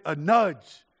you get a nudge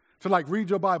to read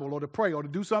your Bible or to pray or to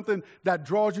do something that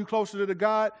draws you closer to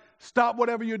God, stop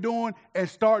whatever you're doing and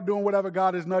start doing whatever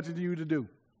God is nudging you to do.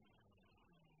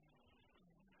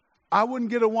 I wouldn't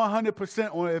get a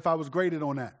 100% on it if I was graded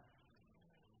on that.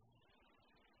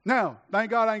 Now,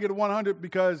 thank God I didn't get a 100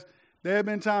 because there have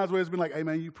been times where it's been hey,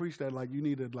 man, you preach that you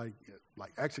need to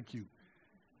execute.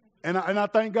 And I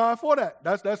thank God for that.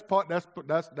 That's going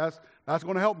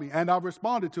to help me. And I've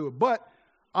responded to it. But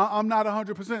I'm not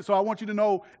 100%. So I want you to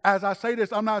know, as I say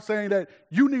this, I'm not saying that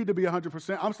you need to be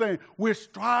 100%. I'm saying we're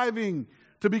striving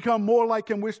to become more like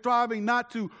Him. We're striving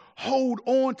not to hold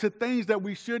on to things that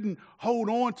we shouldn't hold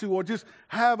on to, or just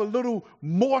have a little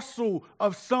morsel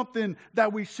of something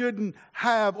that we shouldn't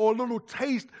have, or a little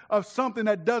taste of something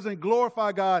that doesn't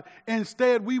glorify God.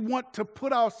 Instead, we want to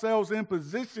put ourselves in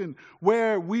position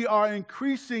where we are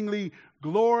increasingly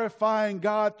glorifying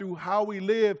God through how we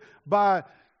live by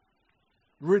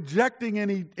rejecting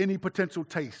any potential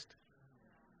taste,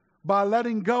 by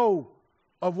letting go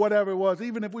of whatever it was,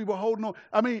 even if we were holding on.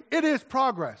 It is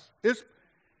progress. It's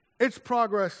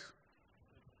progress.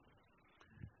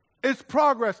 It's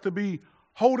progress to be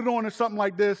holding on to something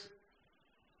like this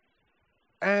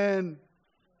and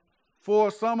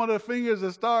for some of the fingers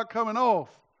to start coming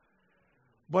off.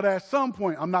 But at some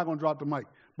point, I'm not going to drop the mic,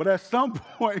 but at some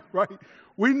point, right,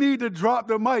 we need to drop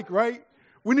the mic, right?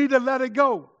 We need to let it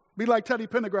go. Be like Teddy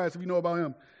Pendergrass, if you know about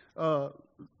him,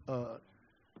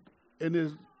 in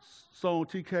his song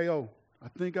TKO. I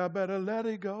think I better let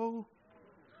it go.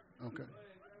 Okay.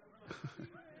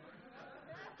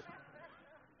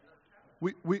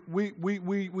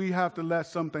 We have to let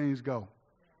some things go.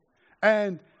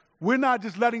 And we're not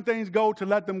just letting things go to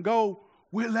let them go.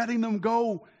 We're letting them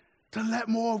go to let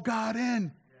more of God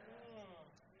in.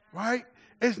 Right?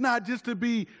 It's not just to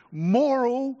be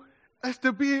moral. It's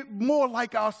to be more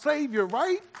like our Savior,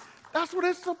 right? That's what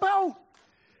it's about.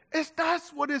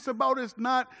 That's what it's about. It's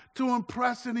not to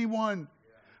impress anyone,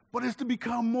 but it's to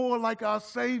become more like our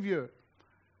Savior.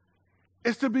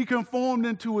 It's to be conformed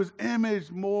into his image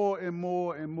more and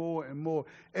more and more and more.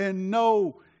 And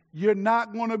no, you're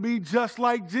not going to be just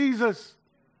like Jesus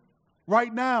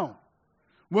right now.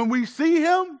 When we see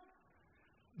him,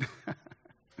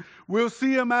 we'll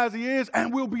see him as he is,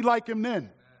 and we'll be like him then.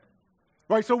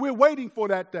 Right? So we're waiting for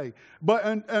that day. But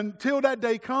until that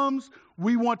day comes,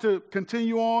 we want to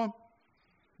continue on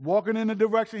walking in the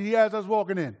direction he has us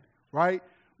walking in. Right?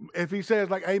 If he says,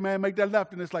 like, hey, man, make that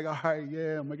left, and it's like, all right,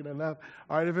 yeah, I'm making that left.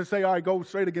 All right, if it say, all right, go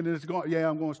straight again, and it's going, yeah,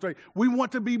 I'm going straight. We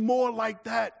want to be more like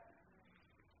that.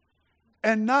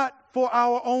 And not for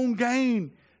our own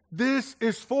gain. This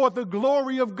is for the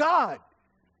glory of God.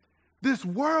 This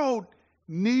world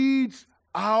needs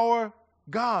our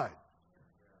God.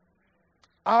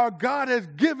 Our God has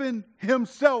given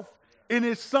himself in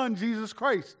his son, Jesus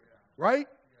Christ, right?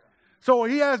 So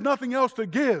he has nothing else to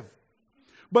give.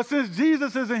 But since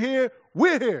Jesus isn't here,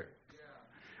 we're here.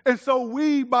 And so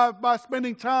we, by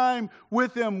spending time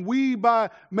with him, by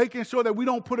making sure that we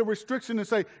don't put a restriction and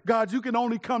say, God, you can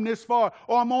only come this far,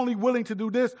 or I'm only willing to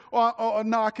do this, or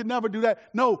no, I can never do that.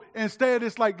 No, instead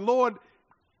it's like, Lord,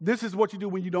 this is what you do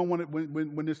when you don't want it,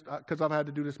 when this, because I've had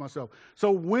to do this myself.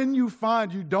 So when you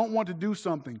find you don't want to do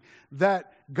something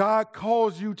that God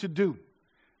calls you to do,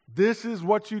 this is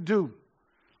what you do.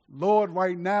 Lord,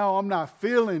 right now I'm not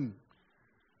feeling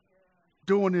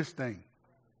doing this thing.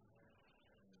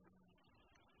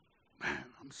 Man,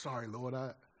 I'm sorry, Lord.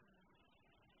 I'm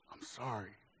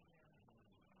sorry.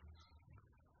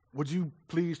 Would you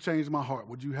please change my heart?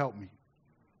 Would you help me?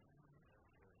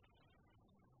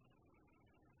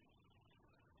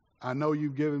 I know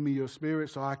you've given me your spirit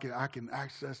so I can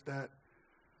access that.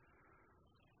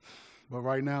 But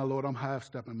right now, Lord, I'm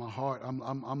half-stepping my heart.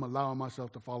 I'm allowing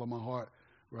myself to follow my heart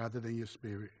rather than your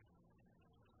spirit.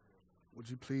 Would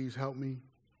you please help me?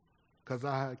 Because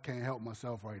I can't help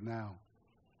myself right now.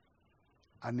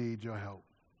 I need your help.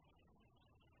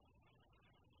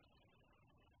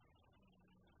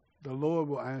 The Lord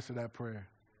will answer that prayer.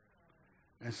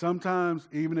 And sometimes,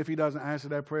 even if he doesn't answer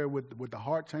that prayer with the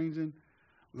heart changing,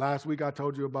 last week I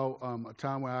told you about a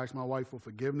time where I asked my wife for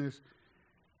forgiveness,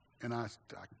 and I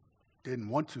didn't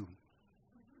want to.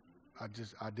 I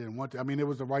didn't want to. I mean, it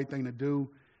was the right thing to do,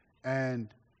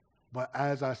 but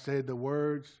as I said the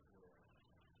words,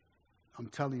 I'm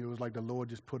telling you, it was like the Lord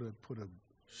just put a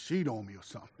sheet on me or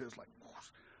something. It was like, whoosh.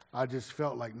 I just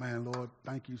felt like, man, Lord,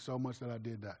 thank you so much that I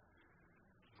did that.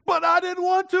 But I didn't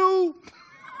want to.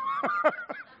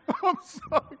 I'm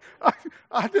sorry.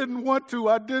 I didn't want to.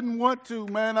 I didn't want to,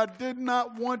 man. I did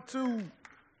not want to.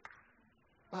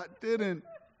 I didn't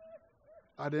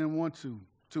want to.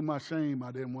 To my shame,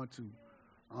 I didn't want to.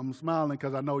 I'm smiling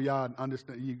because I know y'all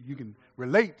understand. You can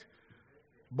relate.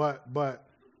 But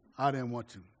I didn't want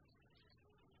to.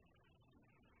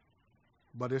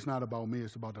 But it's not about me.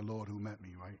 It's about the Lord who met me,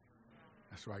 right?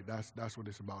 That's right. That's what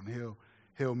it's about. And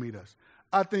he'll meet us.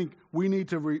 I think we need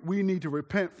to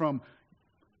repent from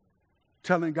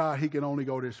telling God he can only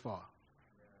go this far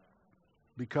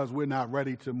because we're not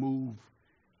ready to move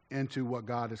into what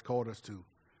God has called us to.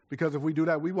 Because if we do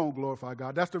that, we won't glorify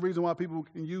God. That's the reason why people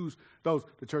can use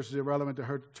the church is irrelevant,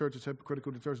 the church is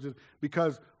hypocritical, the church is,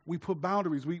 because we put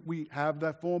boundaries. We have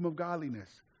that form of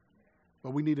godliness.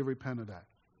 But we need to repent of that.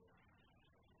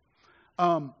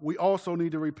 We also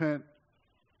need to repent.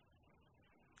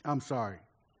 I'm sorry.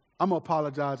 I'm going to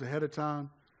apologize ahead of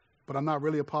time, but I'm not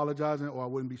really apologizing, or I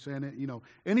wouldn't be saying it. You know,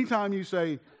 anytime you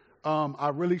say, I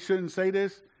really shouldn't say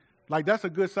this, like that's a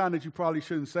good sign that you probably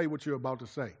shouldn't say what you're about to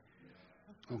say.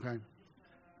 Okay?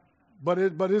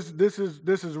 This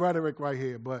is rhetoric right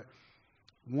here. But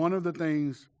one of the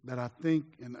things that I think,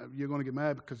 and you're going to get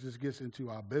mad because this gets into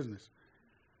our business,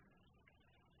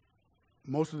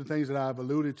 most of the things that I've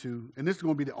alluded to, and this is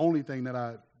going to be the only thing that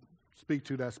I speak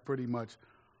to that's pretty much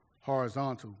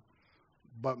horizontal,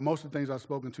 but most of the things I've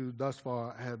spoken to thus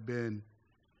far have been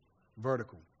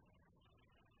vertical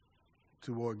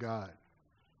toward God.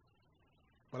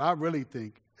 But I really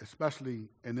think, especially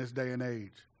in this day and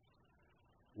age,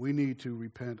 we need to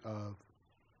repent of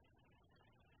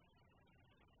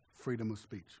freedom of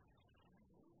speech.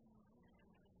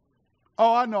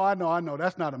 Oh, I know.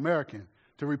 That's not American,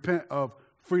 to repent of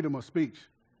freedom of speech,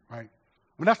 right?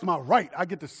 I mean, that's my right. I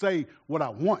get to say what I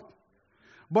want.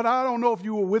 But I don't know if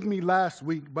you were with me last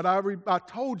week, but I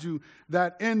told you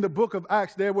that in the book of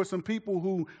Acts, there were some people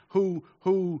who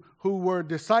were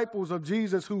disciples of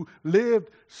Jesus who lived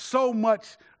so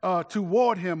much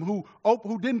toward him, who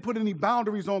didn't put any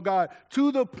boundaries on God,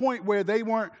 to the point where they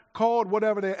weren't called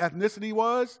whatever their ethnicity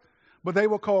was, but they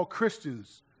were called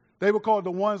Christians. They were called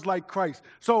the ones like Christ.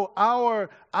 So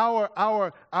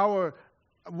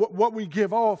what we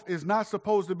give off is not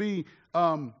supposed to be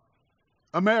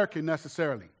American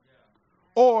necessarily.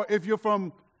 Or if you're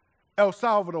from El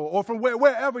Salvador or from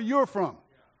wherever you're from,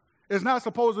 it's not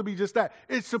supposed to be just that.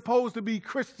 It's supposed to be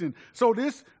Christian. So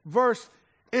this verse,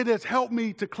 it has helped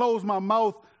me to close my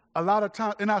mouth a lot of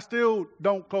times, and I still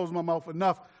don't close my mouth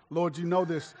enough. Lord, you know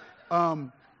this.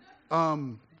 You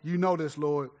know this,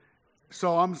 Lord.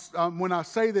 So when I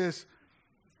say this,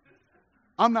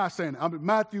 I'm not saying it. I'm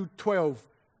Matthew 12,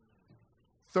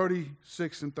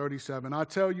 36 and 37. I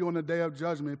tell you, on the day of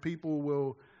judgment, people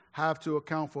will have to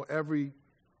account for every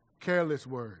careless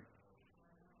word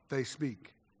they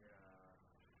speak.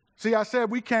 See, I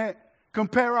said we can't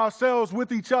compare ourselves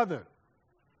with each other.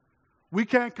 We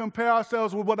can't compare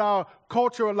ourselves with what our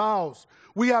culture allows.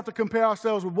 We have to compare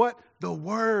ourselves with what? The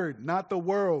Word, not the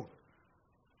world.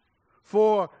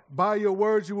 For by your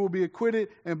words you will be acquitted,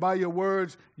 and by your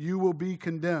words you will be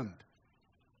condemned.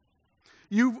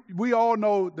 We all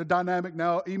know the dynamic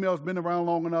now. Email's been around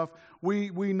long enough. We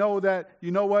know that,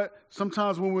 you know what?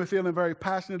 Sometimes when we're feeling very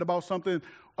passionate about something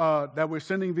that we're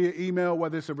sending via email,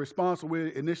 whether it's a response or we're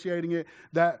initiating it,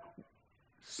 that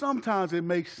sometimes it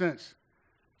makes sense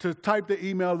to type the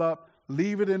email up,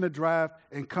 leave it in the draft,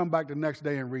 and come back the next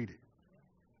day and read it.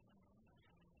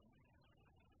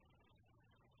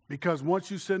 Because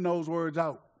once you send those words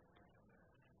out,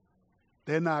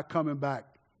 they're not coming back.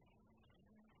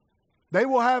 They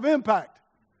will have impact,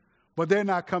 but they're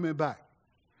not coming back.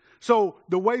 So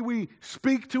the way we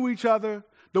speak to each other,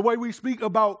 the way we speak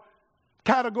about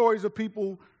categories of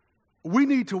people, we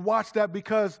need to watch that,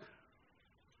 because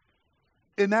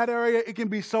in that area, it can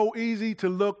be so easy to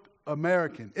look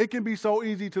American. It can be so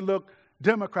easy to look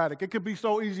Democratic. It can be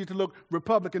so easy to look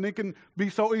Republican. It can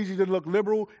be so easy to look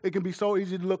liberal. It can be so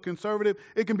easy to look conservative.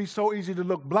 It can be so easy to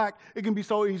look black. It can be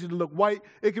so easy to look white.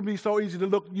 It can be so easy to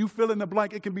look, you fill in the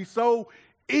blank. It can be so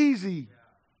easy.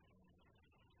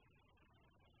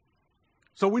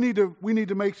 So we need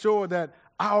to make sure that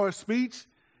our speech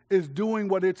is doing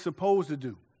what it's supposed to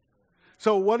do.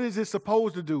 So what is it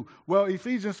supposed to do? Well,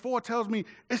 Ephesians 4 tells me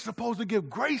it's supposed to give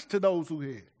grace to those who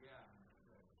hear.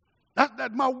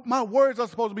 My words are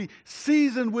supposed to be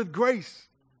seasoned with grace.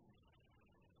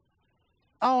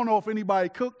 I don't know if anybody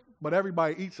cooked, but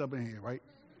everybody eats up in here, right?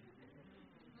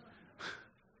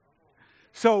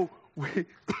 So,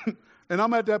 and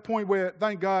I'm at that point where,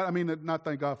 thank God, not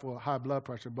thank God for high blood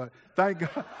pressure, but thank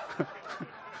God.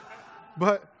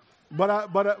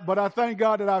 But I thank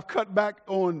God that I've cut back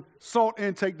on salt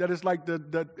intake. That it's like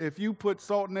the if you put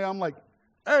salt in there, I'm like,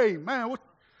 hey man,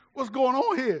 what's going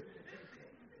on here?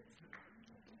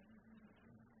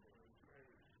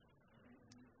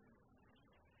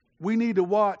 We need to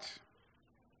watch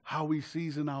how we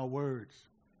season our words.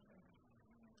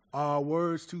 Are our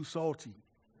words too salty?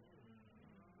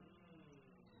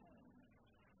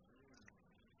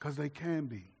 Because they can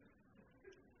be.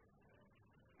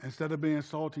 Instead of being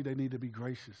salty, they need to be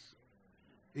gracious.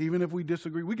 Even if we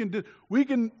disagree, we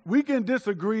can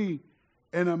disagree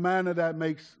in a manner that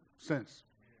makes sense.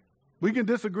 We can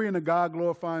disagree in a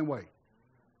God-glorifying way,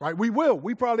 right? We will.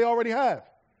 We probably already have,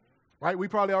 right? We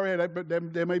probably already have. But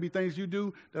there may be things you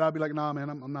do that I'll be like, nah, man,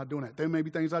 I'm not doing that. There may be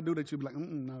things I do that you'll be like,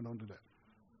 no, don't do that.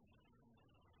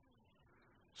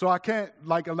 So I can't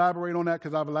elaborate on that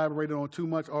because I've elaborated on too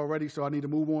much already. So I need to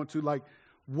move on to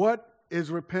what is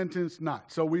repentance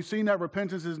not? So we've seen that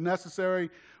repentance is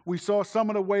necessary. We saw some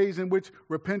of the ways in which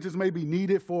repentance may be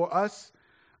needed for us.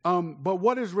 But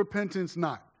what is repentance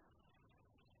not?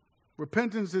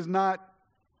 Repentance is not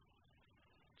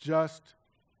just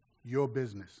your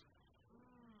business.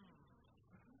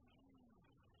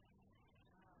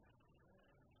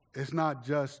 It's not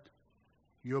just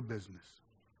your business.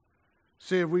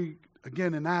 See, if we,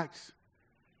 again, in Acts,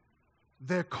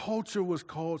 their culture was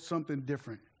called something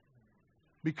different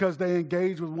because they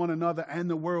engaged with one another and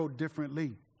the world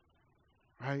differently,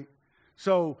 right?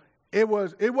 So it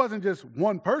wasn't just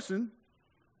one person,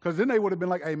 because then they would have been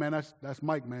like, hey, man, that's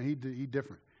Mike, man. He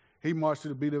different. He marched to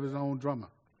the beat of his own drummer,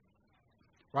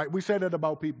 right? We say that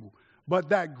about people. But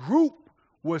that group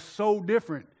was so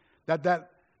different that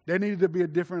there needed to be a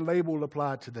different label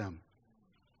applied to them.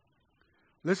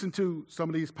 Listen to some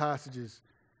of these passages,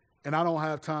 and I don't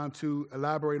have time to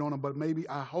elaborate on them, but maybe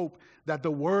I hope that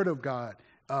the Word of God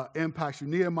impacts you.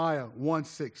 Nehemiah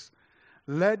 1:6.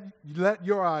 Let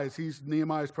your eyes,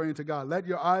 Nehemiah's praying to God, let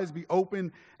your eyes be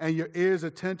open and your ears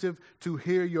attentive to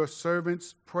hear your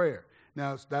servant's prayer.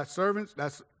 Now, that's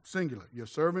singular. Your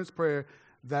servant's prayer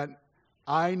that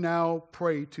I now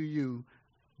pray to you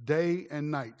day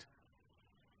and night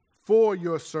for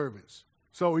your servants.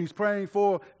 So he's praying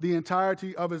for the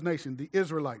entirety of his nation, the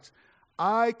Israelites.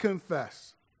 I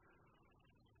confess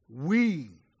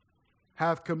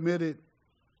I've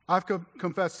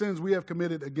confessed sins we have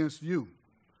committed against you.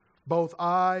 Both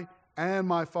I and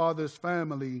my father's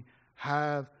family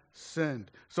have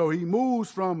sinned. So he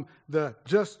moves from the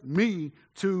just me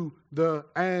to the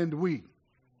and we.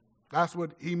 That's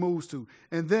what he moves to.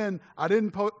 And then I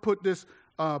didn't put this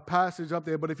passage up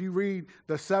there, but if you read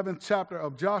the 7th chapter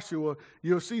of Joshua,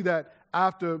 you'll see that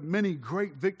after many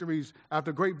great victories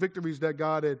that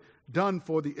God had done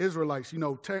for the Israelites,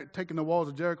 taking the walls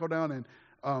of Jericho down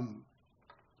and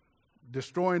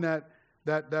destroying that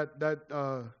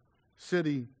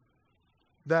city,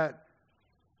 that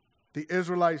the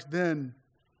Israelites then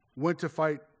went to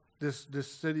fight this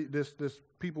city, this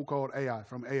people called Ai,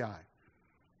 from Ai.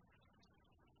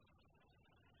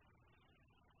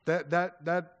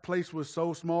 That place was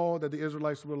so small that the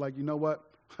Israelites were like, you know what?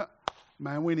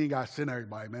 Man, we ain't got to send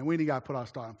everybody, man. We ain't got to put our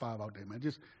starting 5 out there, man.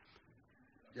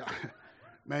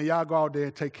 Man, y'all go out there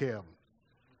and take care of them.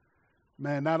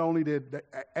 Man, not only did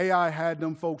Ai had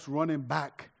them folks running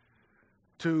back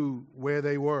to where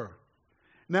they were.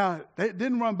 Now, they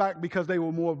didn't run back because they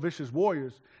were more vicious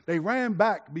warriors. They ran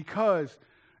back because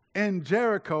in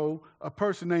Jericho, a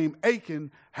person named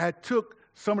Achan had took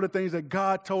some of the things that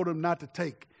God told him not to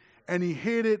take. And he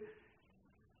hid it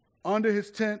under his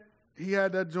tent. He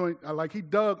had that joint, he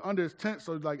dug under his tent,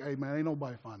 so like, hey, man, ain't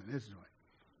nobody finding this joint.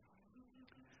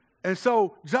 And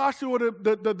so Joshua,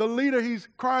 the leader, he's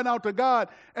crying out to God,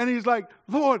 and he's like,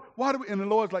 Lord, why do we? And the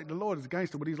Lord is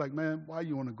gangster, but he's like, man, why are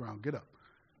you on the ground? Get up.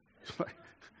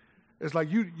 It's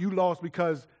like you lost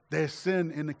because there's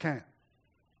sin in the camp.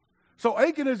 So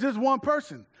Achan is just one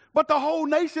person, but the whole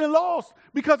nation lost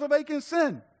because of Achan's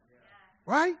sin,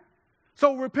 right?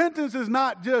 So repentance is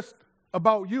not just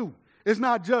about you. It's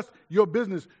not just your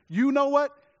business. You know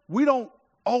what? We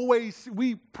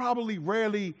probably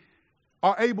rarely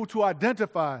are able to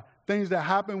identify things that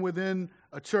happen within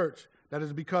a church that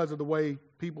is because of the way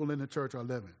people in the church are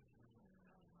living.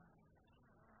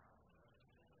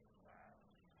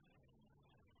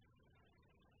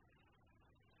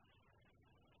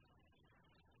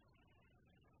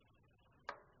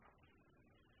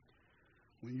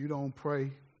 When you don't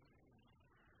pray,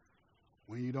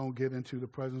 when you don't get into the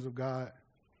presence of God,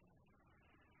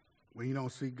 when you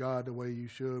don't seek God the way you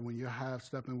should, when you're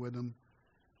half-stepping with him,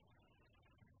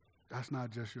 that's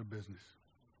not just your business.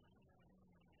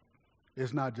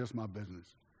 It's not just my business.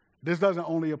 This doesn't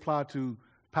only apply to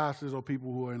pastors or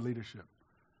people who are in leadership.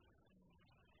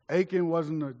 Achan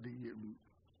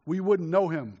we wouldn't know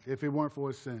him if it weren't for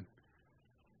his sin.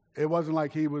 It wasn't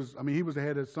like he was the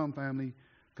head of some family,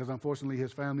 because unfortunately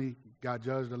his family got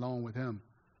judged along with him.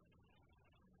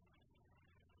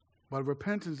 But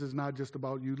repentance is not just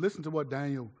about you. Listen to what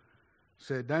Daniel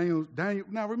said. Daniel.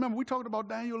 Now remember, we talked about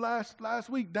Daniel last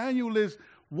week. Daniel is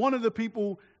one of the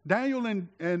people. Daniel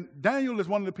is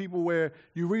one of the people where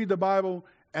you read the Bible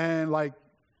and like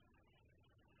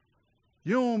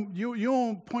you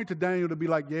don't point to Daniel to be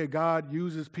like, yeah, God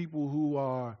uses people who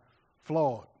are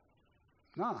flawed.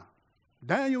 Nah,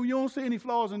 Daniel, you don't see any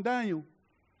flaws in Daniel.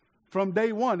 From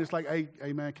day one, it's like,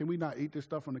 hey man, can we not eat this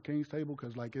stuff from the king's table?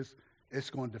 Because like it's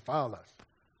going to defile us,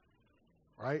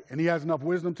 right? And he has enough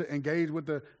wisdom to engage with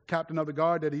the captain of the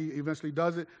guard that he eventually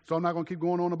does it. So I'm not going to keep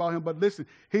going on about him. But listen,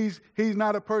 he's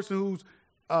not a person who's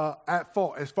at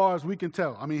fault as far as we can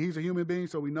tell. I mean, he's a human being,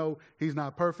 so we know he's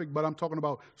not perfect. But I'm talking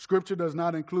about Scripture does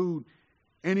not include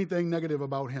anything negative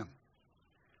about him.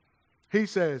 He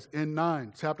says in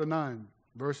chapter 9,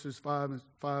 verses 5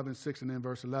 and 6, and then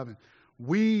verse 11,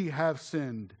 we have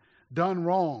sinned, done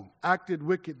wrong, acted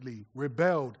wickedly,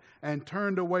 rebelled, and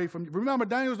turned away from you. Remember,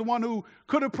 Daniel's the one who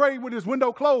could have prayed with his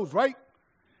window closed, right?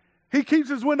 He keeps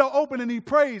his window open and he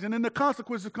prays, and then the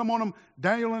consequences come on him,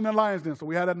 Daniel in the lion's den. So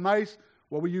we had a nice,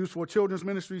 what we use for children's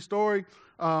ministry story,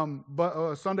 but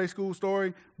a Sunday school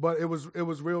story, but it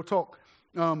was real talk.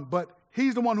 But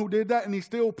he's the one who did that, and he's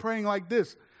still praying like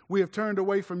this. We have turned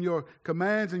away from your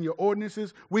commands and your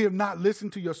ordinances. We have not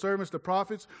listened to your servants, the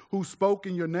prophets, who spoke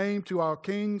in your name to our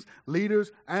kings,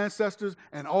 leaders, ancestors,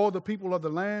 and all the people of the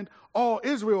land. All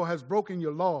Israel has broken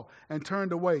your law and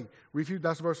turned away.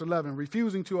 That's verse 11.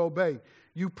 Refusing to obey.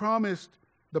 You promised,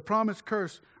 the promised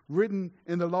curse written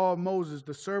in the law of Moses,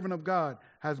 the servant of God,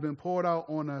 has been poured out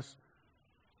on us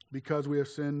because we have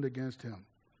sinned against him.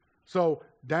 So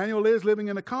Daniel is living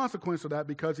in the consequence of that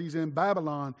because he's in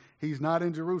Babylon. He's not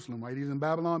in Jerusalem, right? He's in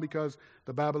Babylon because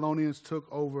the Babylonians took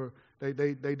over.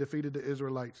 They defeated the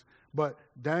Israelites. But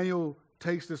Daniel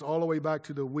takes this all the way back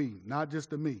to the we, not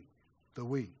just the me, the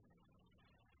we.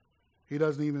 He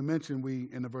doesn't even mention we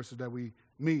in the verses that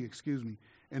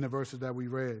in the verses that we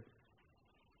read.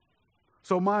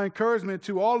 So my encouragement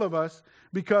to all of us,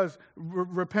 because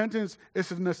repentance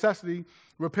is a necessity,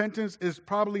 repentance is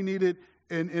probably needed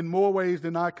in more ways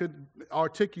than I could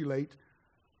articulate.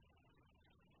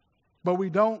 But we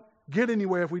don't get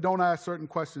anywhere if we don't ask certain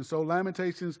questions. So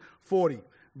Lamentations 40,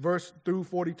 verse through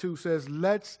 42 says,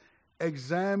 let's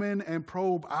examine and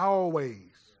probe our ways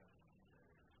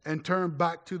and turn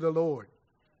back to the Lord.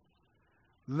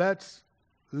 Let's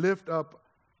lift up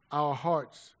our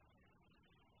hearts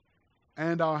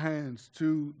and our hands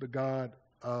to the God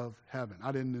of heaven.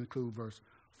 I didn't include verse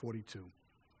 42.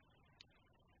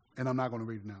 And I'm not going to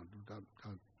read it now.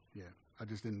 I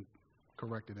just didn't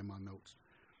correct it in my notes.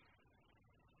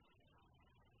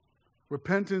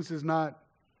 Repentance is not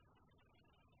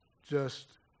just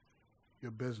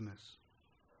your business.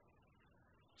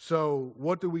 So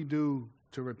what do we do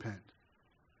to repent?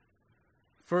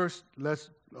 First, let's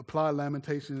apply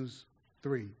Lamentations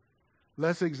 3.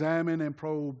 Let's examine and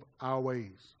probe our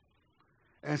ways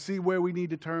and see where we need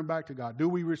to turn back to God. Do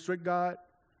we restrict God?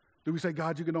 Do we say,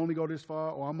 God, you can only go this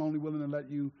far, or I'm only willing to let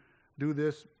you do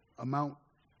this amount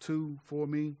to for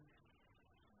me?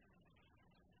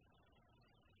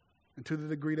 And to the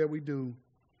degree that we do,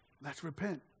 let's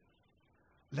repent.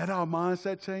 Let our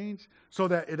mindset change so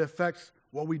that it affects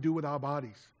what we do with our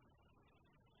bodies.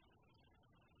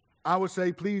 I would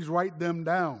say, please write them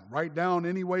down. Write down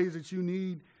any ways that you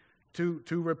need to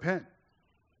repent.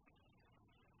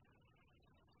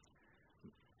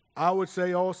 I would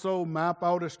say also map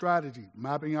out a strategy.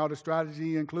 Mapping out a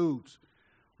strategy includes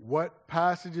what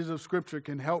passages of Scripture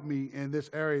can help me in this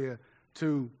area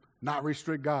to not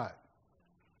restrict God,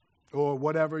 or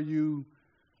whatever you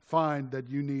find that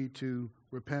you need to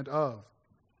repent of.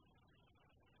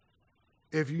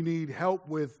 If you need help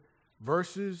with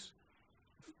verses,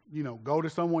 go to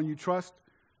someone you trust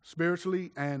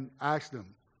spiritually and ask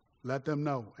them. Let them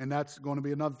know. And that's going to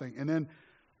be another thing. And then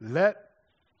let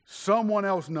someone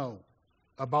else know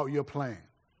about your plan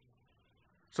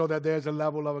so that there's a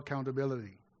level of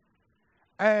accountability.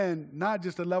 And not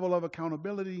just a level of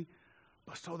accountability,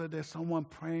 but so that there's someone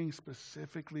praying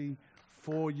specifically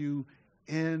for you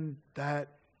in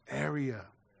that area.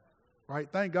 Right?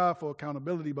 Thank God for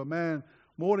accountability, but man,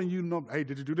 more than you know, hey,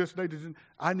 did you do this today?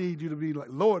 I need you to be like,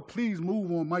 Lord, please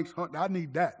move on Mike's heart. I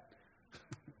need that.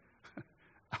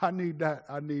 I need that.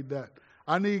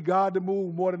 I need God to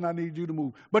move more than I need you to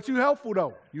move. But you're helpful,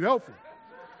 though. You're helpful.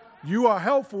 You are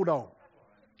helpful, though.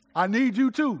 I need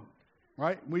you, too.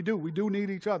 Right? We do. We do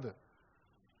need each other.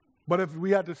 But if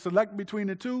we had to select between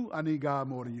the two, I need God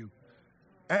more than you.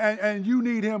 And you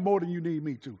need him more than you need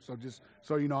me, too. So just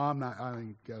so you know, I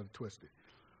ain't got it twisted.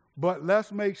 But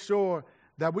let's make sure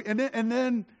that we, and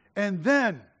then,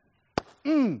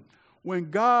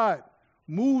 when God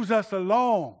moves us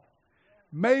along,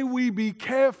 may we be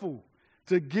careful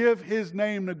to give his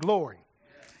name the glory.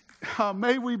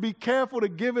 May we be careful to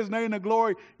give his name the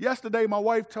glory. Yesterday, my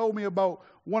wife told me about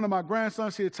one of my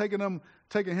grandsons. She had taken him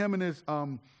and his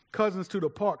cousins to the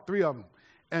park, 3 of them.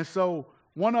 And so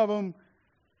one of them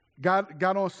got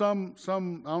on some I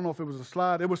don't know if it was a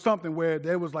slide. It was something where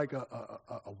there was like a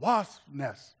wasp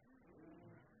nest.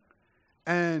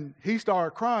 And he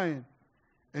started crying,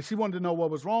 and she wanted to know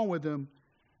what was wrong with him.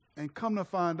 And come to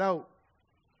find out,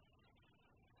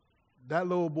 that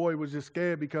little boy was just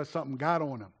scared because something got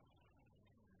on him.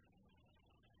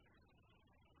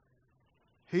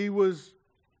 He was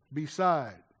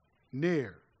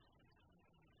near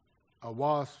a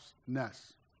wasp's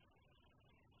nest.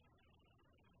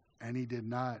 And he did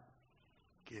not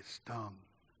get stung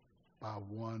by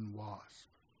one wasp.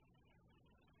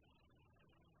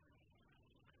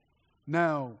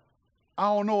 Now, I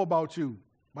don't know about you,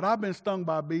 but I've been stung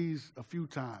by bees a few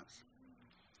times.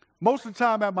 Most of the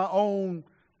time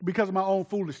because of my own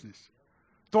foolishness.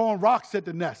 Throwing rocks at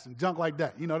the nest and junk like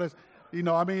that.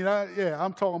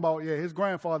 I'm talking about, his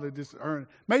grandfather just earned.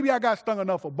 Maybe I got stung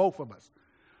enough for both of us.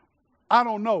 I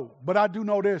don't know, but I do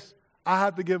know this. I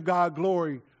have to give God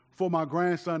glory for my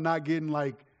grandson not getting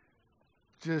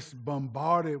just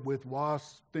bombarded with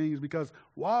wasp things, because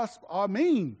wasps are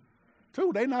mean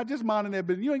too. They're not just minding their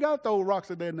business. You ain't got to throw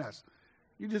rocks at their nest.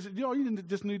 You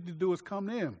just need to do is come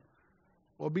in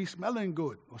or be smelling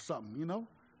good or something,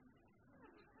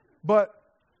 But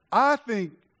I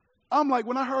think I'm like,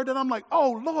 when I heard that, I'm like,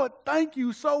 oh, Lord, thank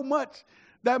you so much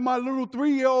that my little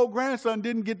 3-year-old grandson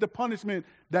didn't get the punishment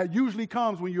that usually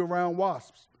comes when you're around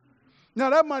wasps. Now,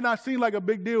 that might not seem like a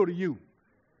big deal to you,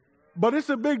 but it's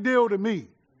a big deal to me.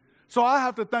 So I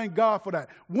have to thank God for that.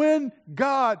 When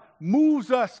God moves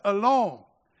us along,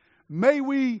 may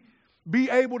we be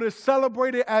able to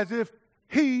celebrate it as if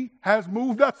He has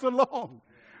moved us along.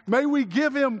 May we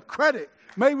give Him credit.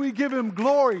 May we give Him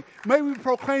glory. May we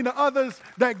proclaim to others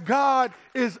that God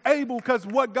is able, because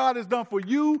what God has done for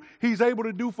you, He's able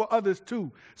to do for others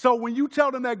too. So when you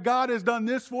tell them that God has done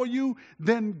this for you,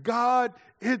 then God,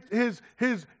 His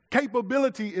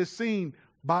capability is seen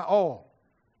by all.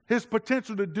 His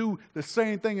potential to do the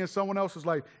same thing in someone else's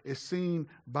life is seen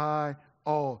by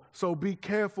all. So be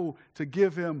careful to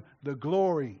give Him the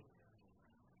glory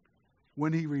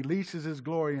when He releases His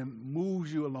glory and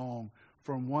moves you along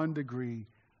from one degree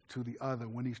to the other,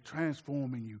 when He's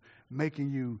transforming you,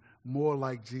 making you more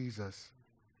like Jesus.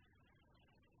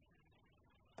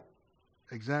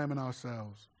 Examine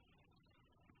ourselves.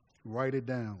 Write it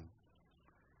down.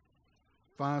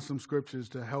 Find some scriptures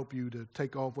to help you to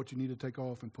take off what you need to take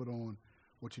off and put on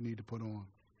what you need to put on.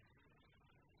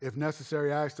 If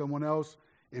necessary, ask someone else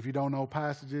if you don't know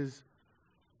passages.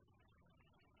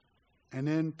 And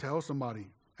then tell somebody,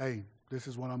 hey, this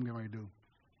is what I'm getting ready to do.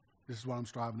 This is what I'm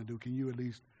striving to do. Can you at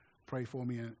least pray for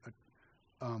me and,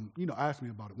 ask me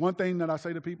about it? One thing that I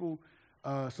say to people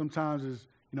sometimes is,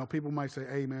 people might say,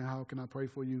 hey, man, how can I pray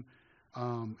for you?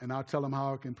 And I'll tell them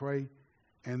how I can pray.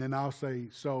 And then I'll say,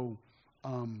 so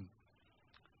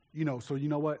you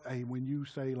know what? Hey, when you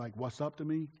say, like, what's up to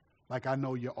me, like, I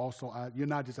know you're also, you're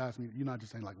not just asking me, you're not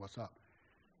just saying, like, what's up?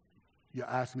 You're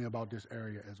asking me about this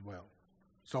area as well.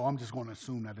 So I'm just going to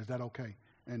assume that. Is that okay?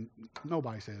 And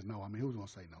nobody says no. I mean, who's going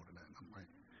to say no to that?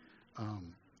 Right?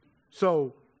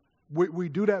 So we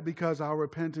do that because our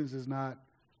repentance is not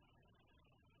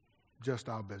just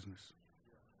our business.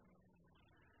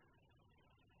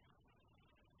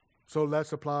 So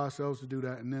let's apply ourselves to do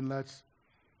that, and then let's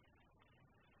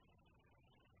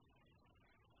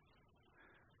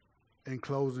in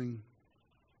closing,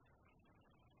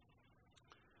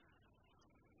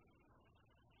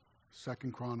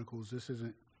 Second Chronicles, this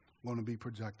isn't going to be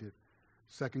projected.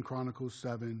 2 Chronicles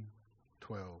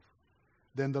 7:12.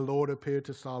 Then the Lord appeared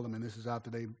to Solomon, this is after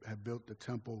they had built the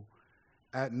temple,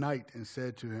 at night and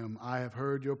said to him, I have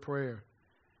heard your prayer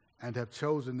and have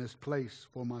chosen this place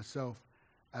for myself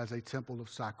as a temple of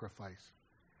sacrifice.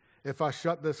 If I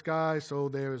shut the sky so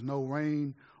there is no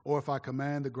rain, or if I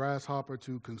command the grasshopper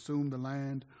to consume the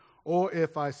land, or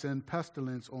if I send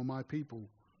pestilence on my people,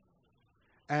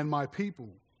 and my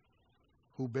people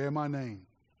who bear my name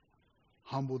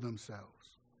humble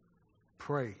themselves,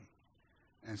 pray,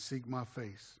 and seek my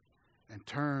face, and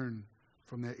turn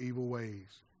from their evil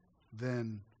ways,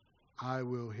 then I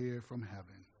will hear from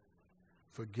heaven,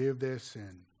 forgive their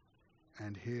sin,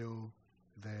 and heal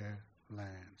their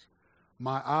lands.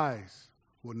 My eyes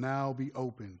will now be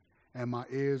open, and my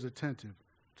ears attentive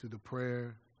to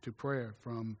prayer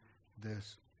from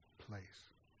this place.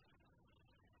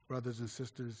 Brothers and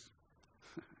sisters,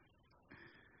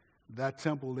 that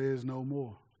temple is no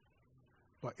more,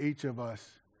 but each of us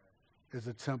is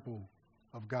a temple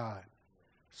of God.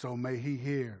 So may He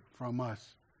hear from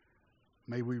us.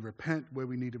 May we repent where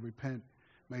we need to repent.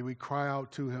 May we cry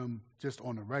out to Him just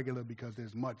on a regular, because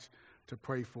there's much to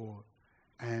pray for.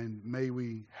 And may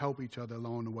we help each other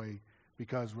along the way,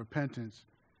 because repentance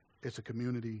is a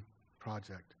community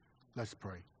project. Let's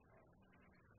pray.